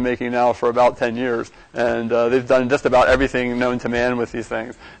Caltech has been making now for about 10 years. And they've done just about everything known to man with these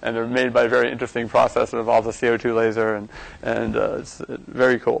things. And they're made by a very interesting process that involves a CO2 laser, and it's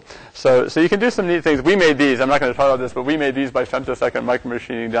very cool. So you can do some neat things. We made these. I'm not going to talk about this, but we made these by femtosecond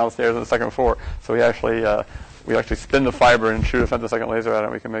micromachining downstairs on the second floor. So we actually spin the fiber and shoot a femtosecond laser at it,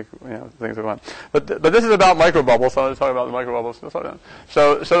 and we can make things we want. But this is about microbubbles, so I'm going to talk about the microbubbles.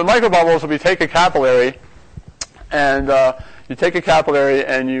 So the microbubbles will be take a capillary, and you take a capillary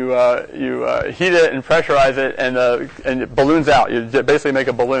and you heat it and pressurize it, and it balloons out. You basically make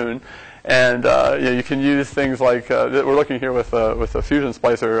a balloon. And you can use things like we're looking here with a fusion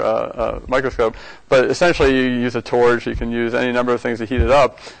splicer microscope, but essentially you use a torch. You can use any number of things to heat it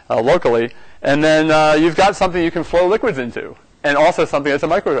up locally, and then you've got something you can flow liquids into, and also something that's a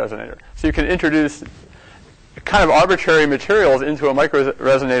microresonator. So you can introduce kind of arbitrary materials into a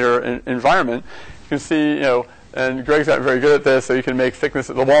microresonator environment. You can see, and Greg's gotten very good at this, so you can make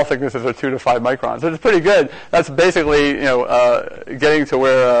thicknesses. The wall thicknesses are 2 to 5 microns, which is pretty good. That's basically, getting to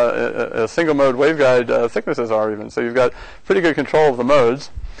where a single mode waveguide thicknesses are even. So you've got pretty good control of the modes,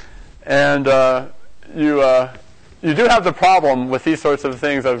 and you do have the problem with these sorts of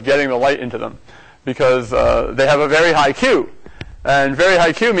things of getting the light into them, because they have a very high Q. And very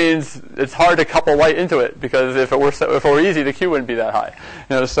high Q means it's hard to couple light into it, because if it were easy, the Q wouldn't be that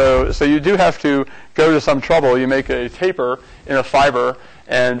high. So you do have to go to some trouble. You make a taper in a fiber,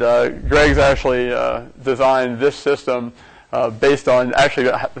 and Greg's actually designed this system based on actually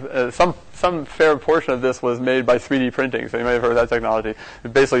some fair portion of this was made by 3D printing. So you may have heard of that technology.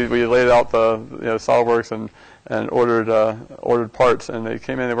 Basically, we laid out the SolidWorks and ordered parts, and they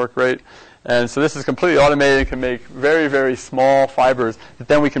came in. They worked great. And so this is completely automated. It can make very, very small fibers that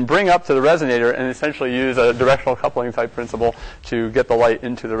then we can bring up to the resonator and essentially use a directional coupling type principle to get the light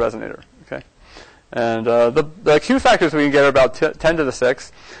into the resonator. Okay, and the Q factors we can get are about 10 to the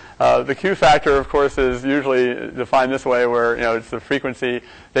 6. The Q factor, of course, is usually defined this way, where it's the frequency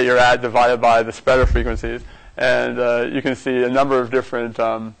that you're at divided by the spread of frequencies, and you can see a number of different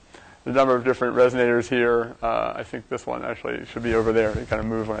the number of different resonators here. I think this one actually should be over there. It kind of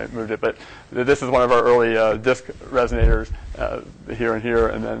moved when I moved it. But this is one of our early disk resonators here and here,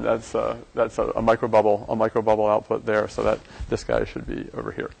 and then that's a microbubble output there. So that this guy should be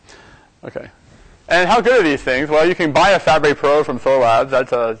over here. Okay. And how good are these things? Well, you can buy a Fabre Pro from Thorlabs.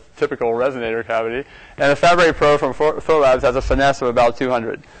 That's a typical resonator cavity. And a Fabre Pro from Thorlabs has a finesse of about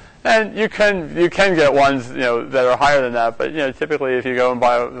 200. And you can get ones that are higher than that, but typically if you go and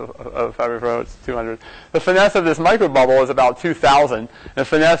buy a Fabre Pro, it's 200. The finesse of this microbubble is about 2,000. And the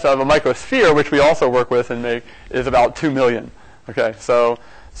finesse of a microsphere, which we also work with and make, is about 2 million. Okay, so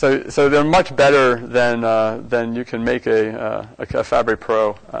they're much better than you can make a Fabre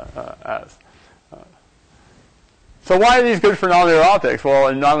Pro as. So why are these good for nonlinear optics? Well,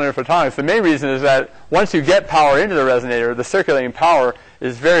 in nonlinear photonics, the main reason is that once you get power into the resonator, the circulating power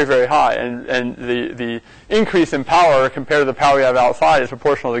is very, very high. And the increase in power compared to the power you have outside is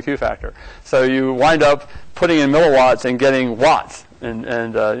proportional to the Q factor. So you wind up putting in milliwatts and getting watts,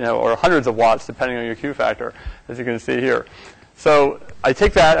 or hundreds of watts, depending on your Q factor, as you can see here. So I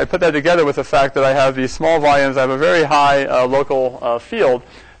take that, I put that together with the fact that I have these small volumes. I have a very high local field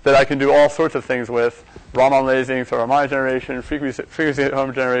that I can do all sorts of things with. Raman lasing, Raman generation, frequency at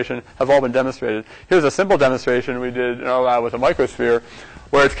home generation have all been demonstrated. Here's a simple demonstration we did in our lab with a microsphere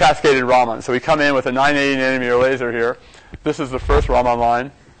where it's cascaded Raman. So we come in with a 980 nanometer laser here. This is the first Raman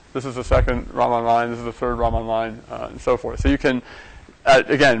line. This is the second Raman line. This is the third Raman line, and so forth. So you can,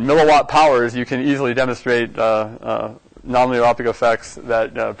 again, milliwatt powers, you can easily demonstrate nonlinear optic effects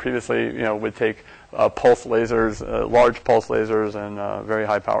that previously would take pulse lasers, large pulse lasers, and very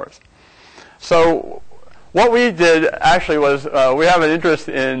high powers. So what we did actually was we have an interest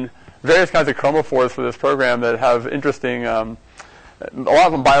in various kinds of chromophores for this program that have interesting, a lot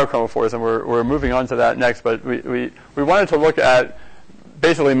of them biochromophores, and we're moving on to that next. But we wanted to look at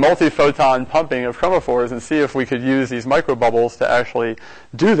basically multi-photon pumping of chromophores and see if we could use these microbubbles to actually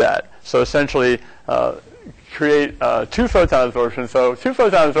do that. So essentially create two-photon absorption. So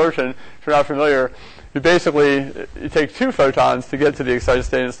two-photon absorption, if you're not familiar, you take 2 photons to get to the excited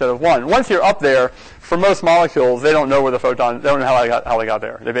state instead of 1. Once you're up there, for most molecules, they don't know where the photon, they don't know how they got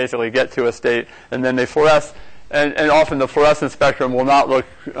there. They basically get to a state, and then they fluoresce, and often the fluorescence spectrum will not look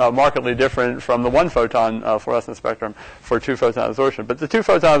markedly different from the 1-photon fluorescence spectrum for 2-photon absorption. But the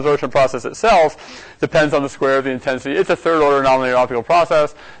 2-photon absorption process itself depends on the square of the intensity. It's a third-order nonlinear optical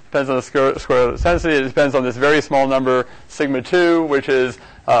process. Depends on the square of the intensity. It depends on this very small number, sigma 2, which is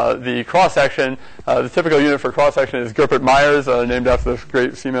the cross-section. The typical unit for cross-section is Gerbert-Meyer's, named after the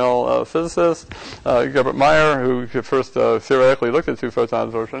great female physicist, Gerbert-Meyer, who first theoretically looked at 2-photon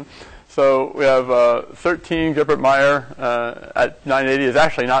absorption. So we have 13 Gerbert-Meyer at 980 is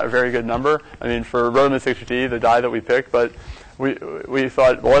actually not a very good number. I mean, for Rhodeman 60T, the die that we picked, but we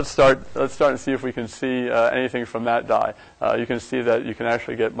thought, well, let's start and see if we can see anything from that die. You can see that you can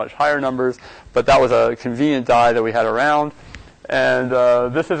actually get much higher numbers, but that was a convenient die that we had around. And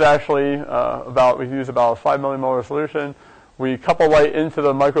this is actually we use about a 5 millimolar solution. We couple light into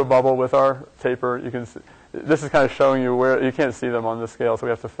the microbubble with our taper. You can see, this is kind of showing you where you can't see them on this scale, so we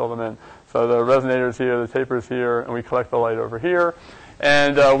have to fill them in. So the resonator's here, the taper's here, and we collect the light over here.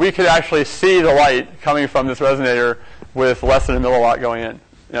 And we could actually see the light coming from this resonator with less than a milliwatt going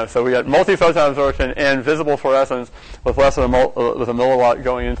in. So we got multi-photon absorption and visible fluorescence with less than with a milliwatt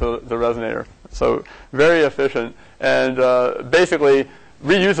going into the resonator. So very efficient and basically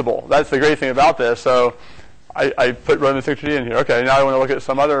reusable. That's the great thing about this. So I put Rhodeman 60T in here. Okay, now I want to look at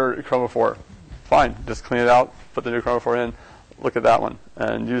some other chromophore. Fine, just clean it out, put the new chromophore in, look at that one,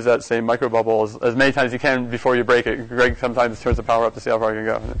 and use that same microbubble as many times as you can before you break it. Greg sometimes turns the power up to see how far you can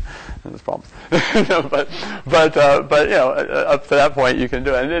go. And there's problems. but up to that point you can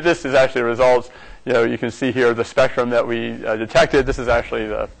do it. And this is actually the results. You can see here the spectrum that we detected. This is actually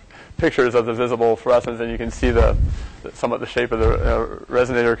the pictures of the visible fluorescence, and you can see somewhat the shape of the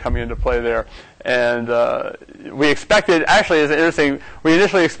resonator coming into play there. And we expected, actually, is interesting. We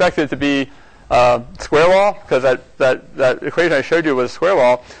initially expected it to be square law, because that equation I showed you was square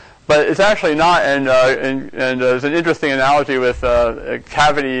law, but it's actually not. And there's an interesting analogy with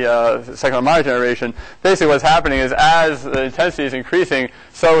cavity second Meyer generation. Basically, what's happening is as the intensity is increasing,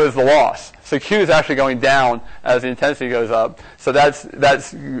 so is the loss. So Q is actually going down as the intensity goes up. So that's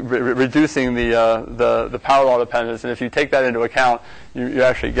reducing the power law dependence. And if you take that into account, you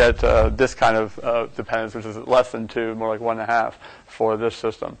actually get this kind of dependence, which is less than 2, more like 1.5 for this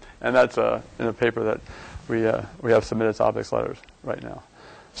system. And that's in a paper that we have submitted to optics letters right now.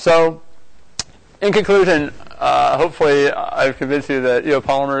 So in conclusion, hopefully I've convinced you that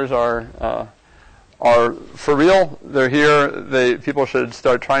polymers are for real. They're here. People should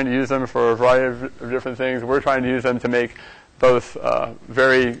start trying to use them for a variety of different things. We're trying to use them to make both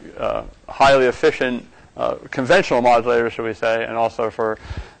very highly efficient conventional modulators, should we say, and also for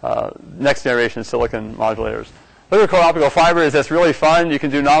next generation silicon modulators. Liquid cooled optical fiber is that's really fun. You can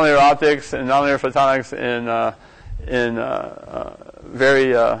do nonlinear optics and nonlinear photonics in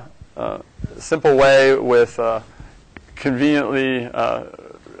very simple way with conveniently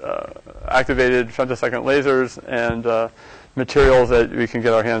activated femtosecond lasers and materials that we can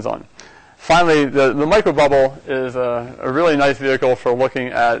get our hands on. Finally, the microbubble is a really nice vehicle for looking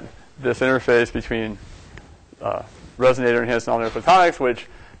at this interface between resonator-enhanced nonlinear photonics, which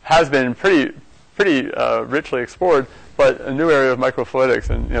has been pretty richly explored, but a new area of microfluidics,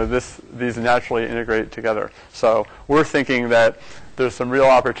 and these naturally integrate together. So we're thinking that there's some real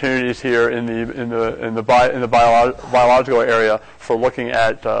opportunities here in the biological area for looking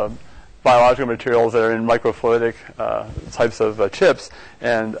at biological materials that are in microfluidic types of chips,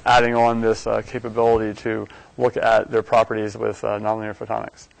 and adding on this capability to look at their properties with nonlinear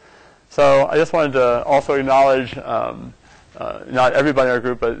photonics. So I just wanted to also acknowledge not everybody in our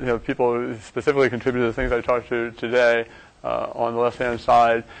group, but people who specifically contributed to the things I talked to today on the left-hand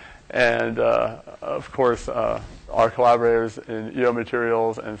side, and of course our collaborators in EO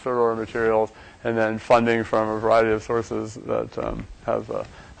materials and third-order materials, and then funding from a variety of sources that have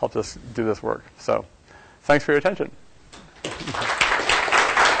helped us do this work. So thanks for your attention.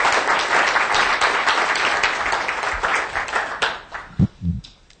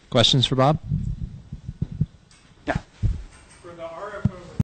 Questions for Bob? Yeah. For the RF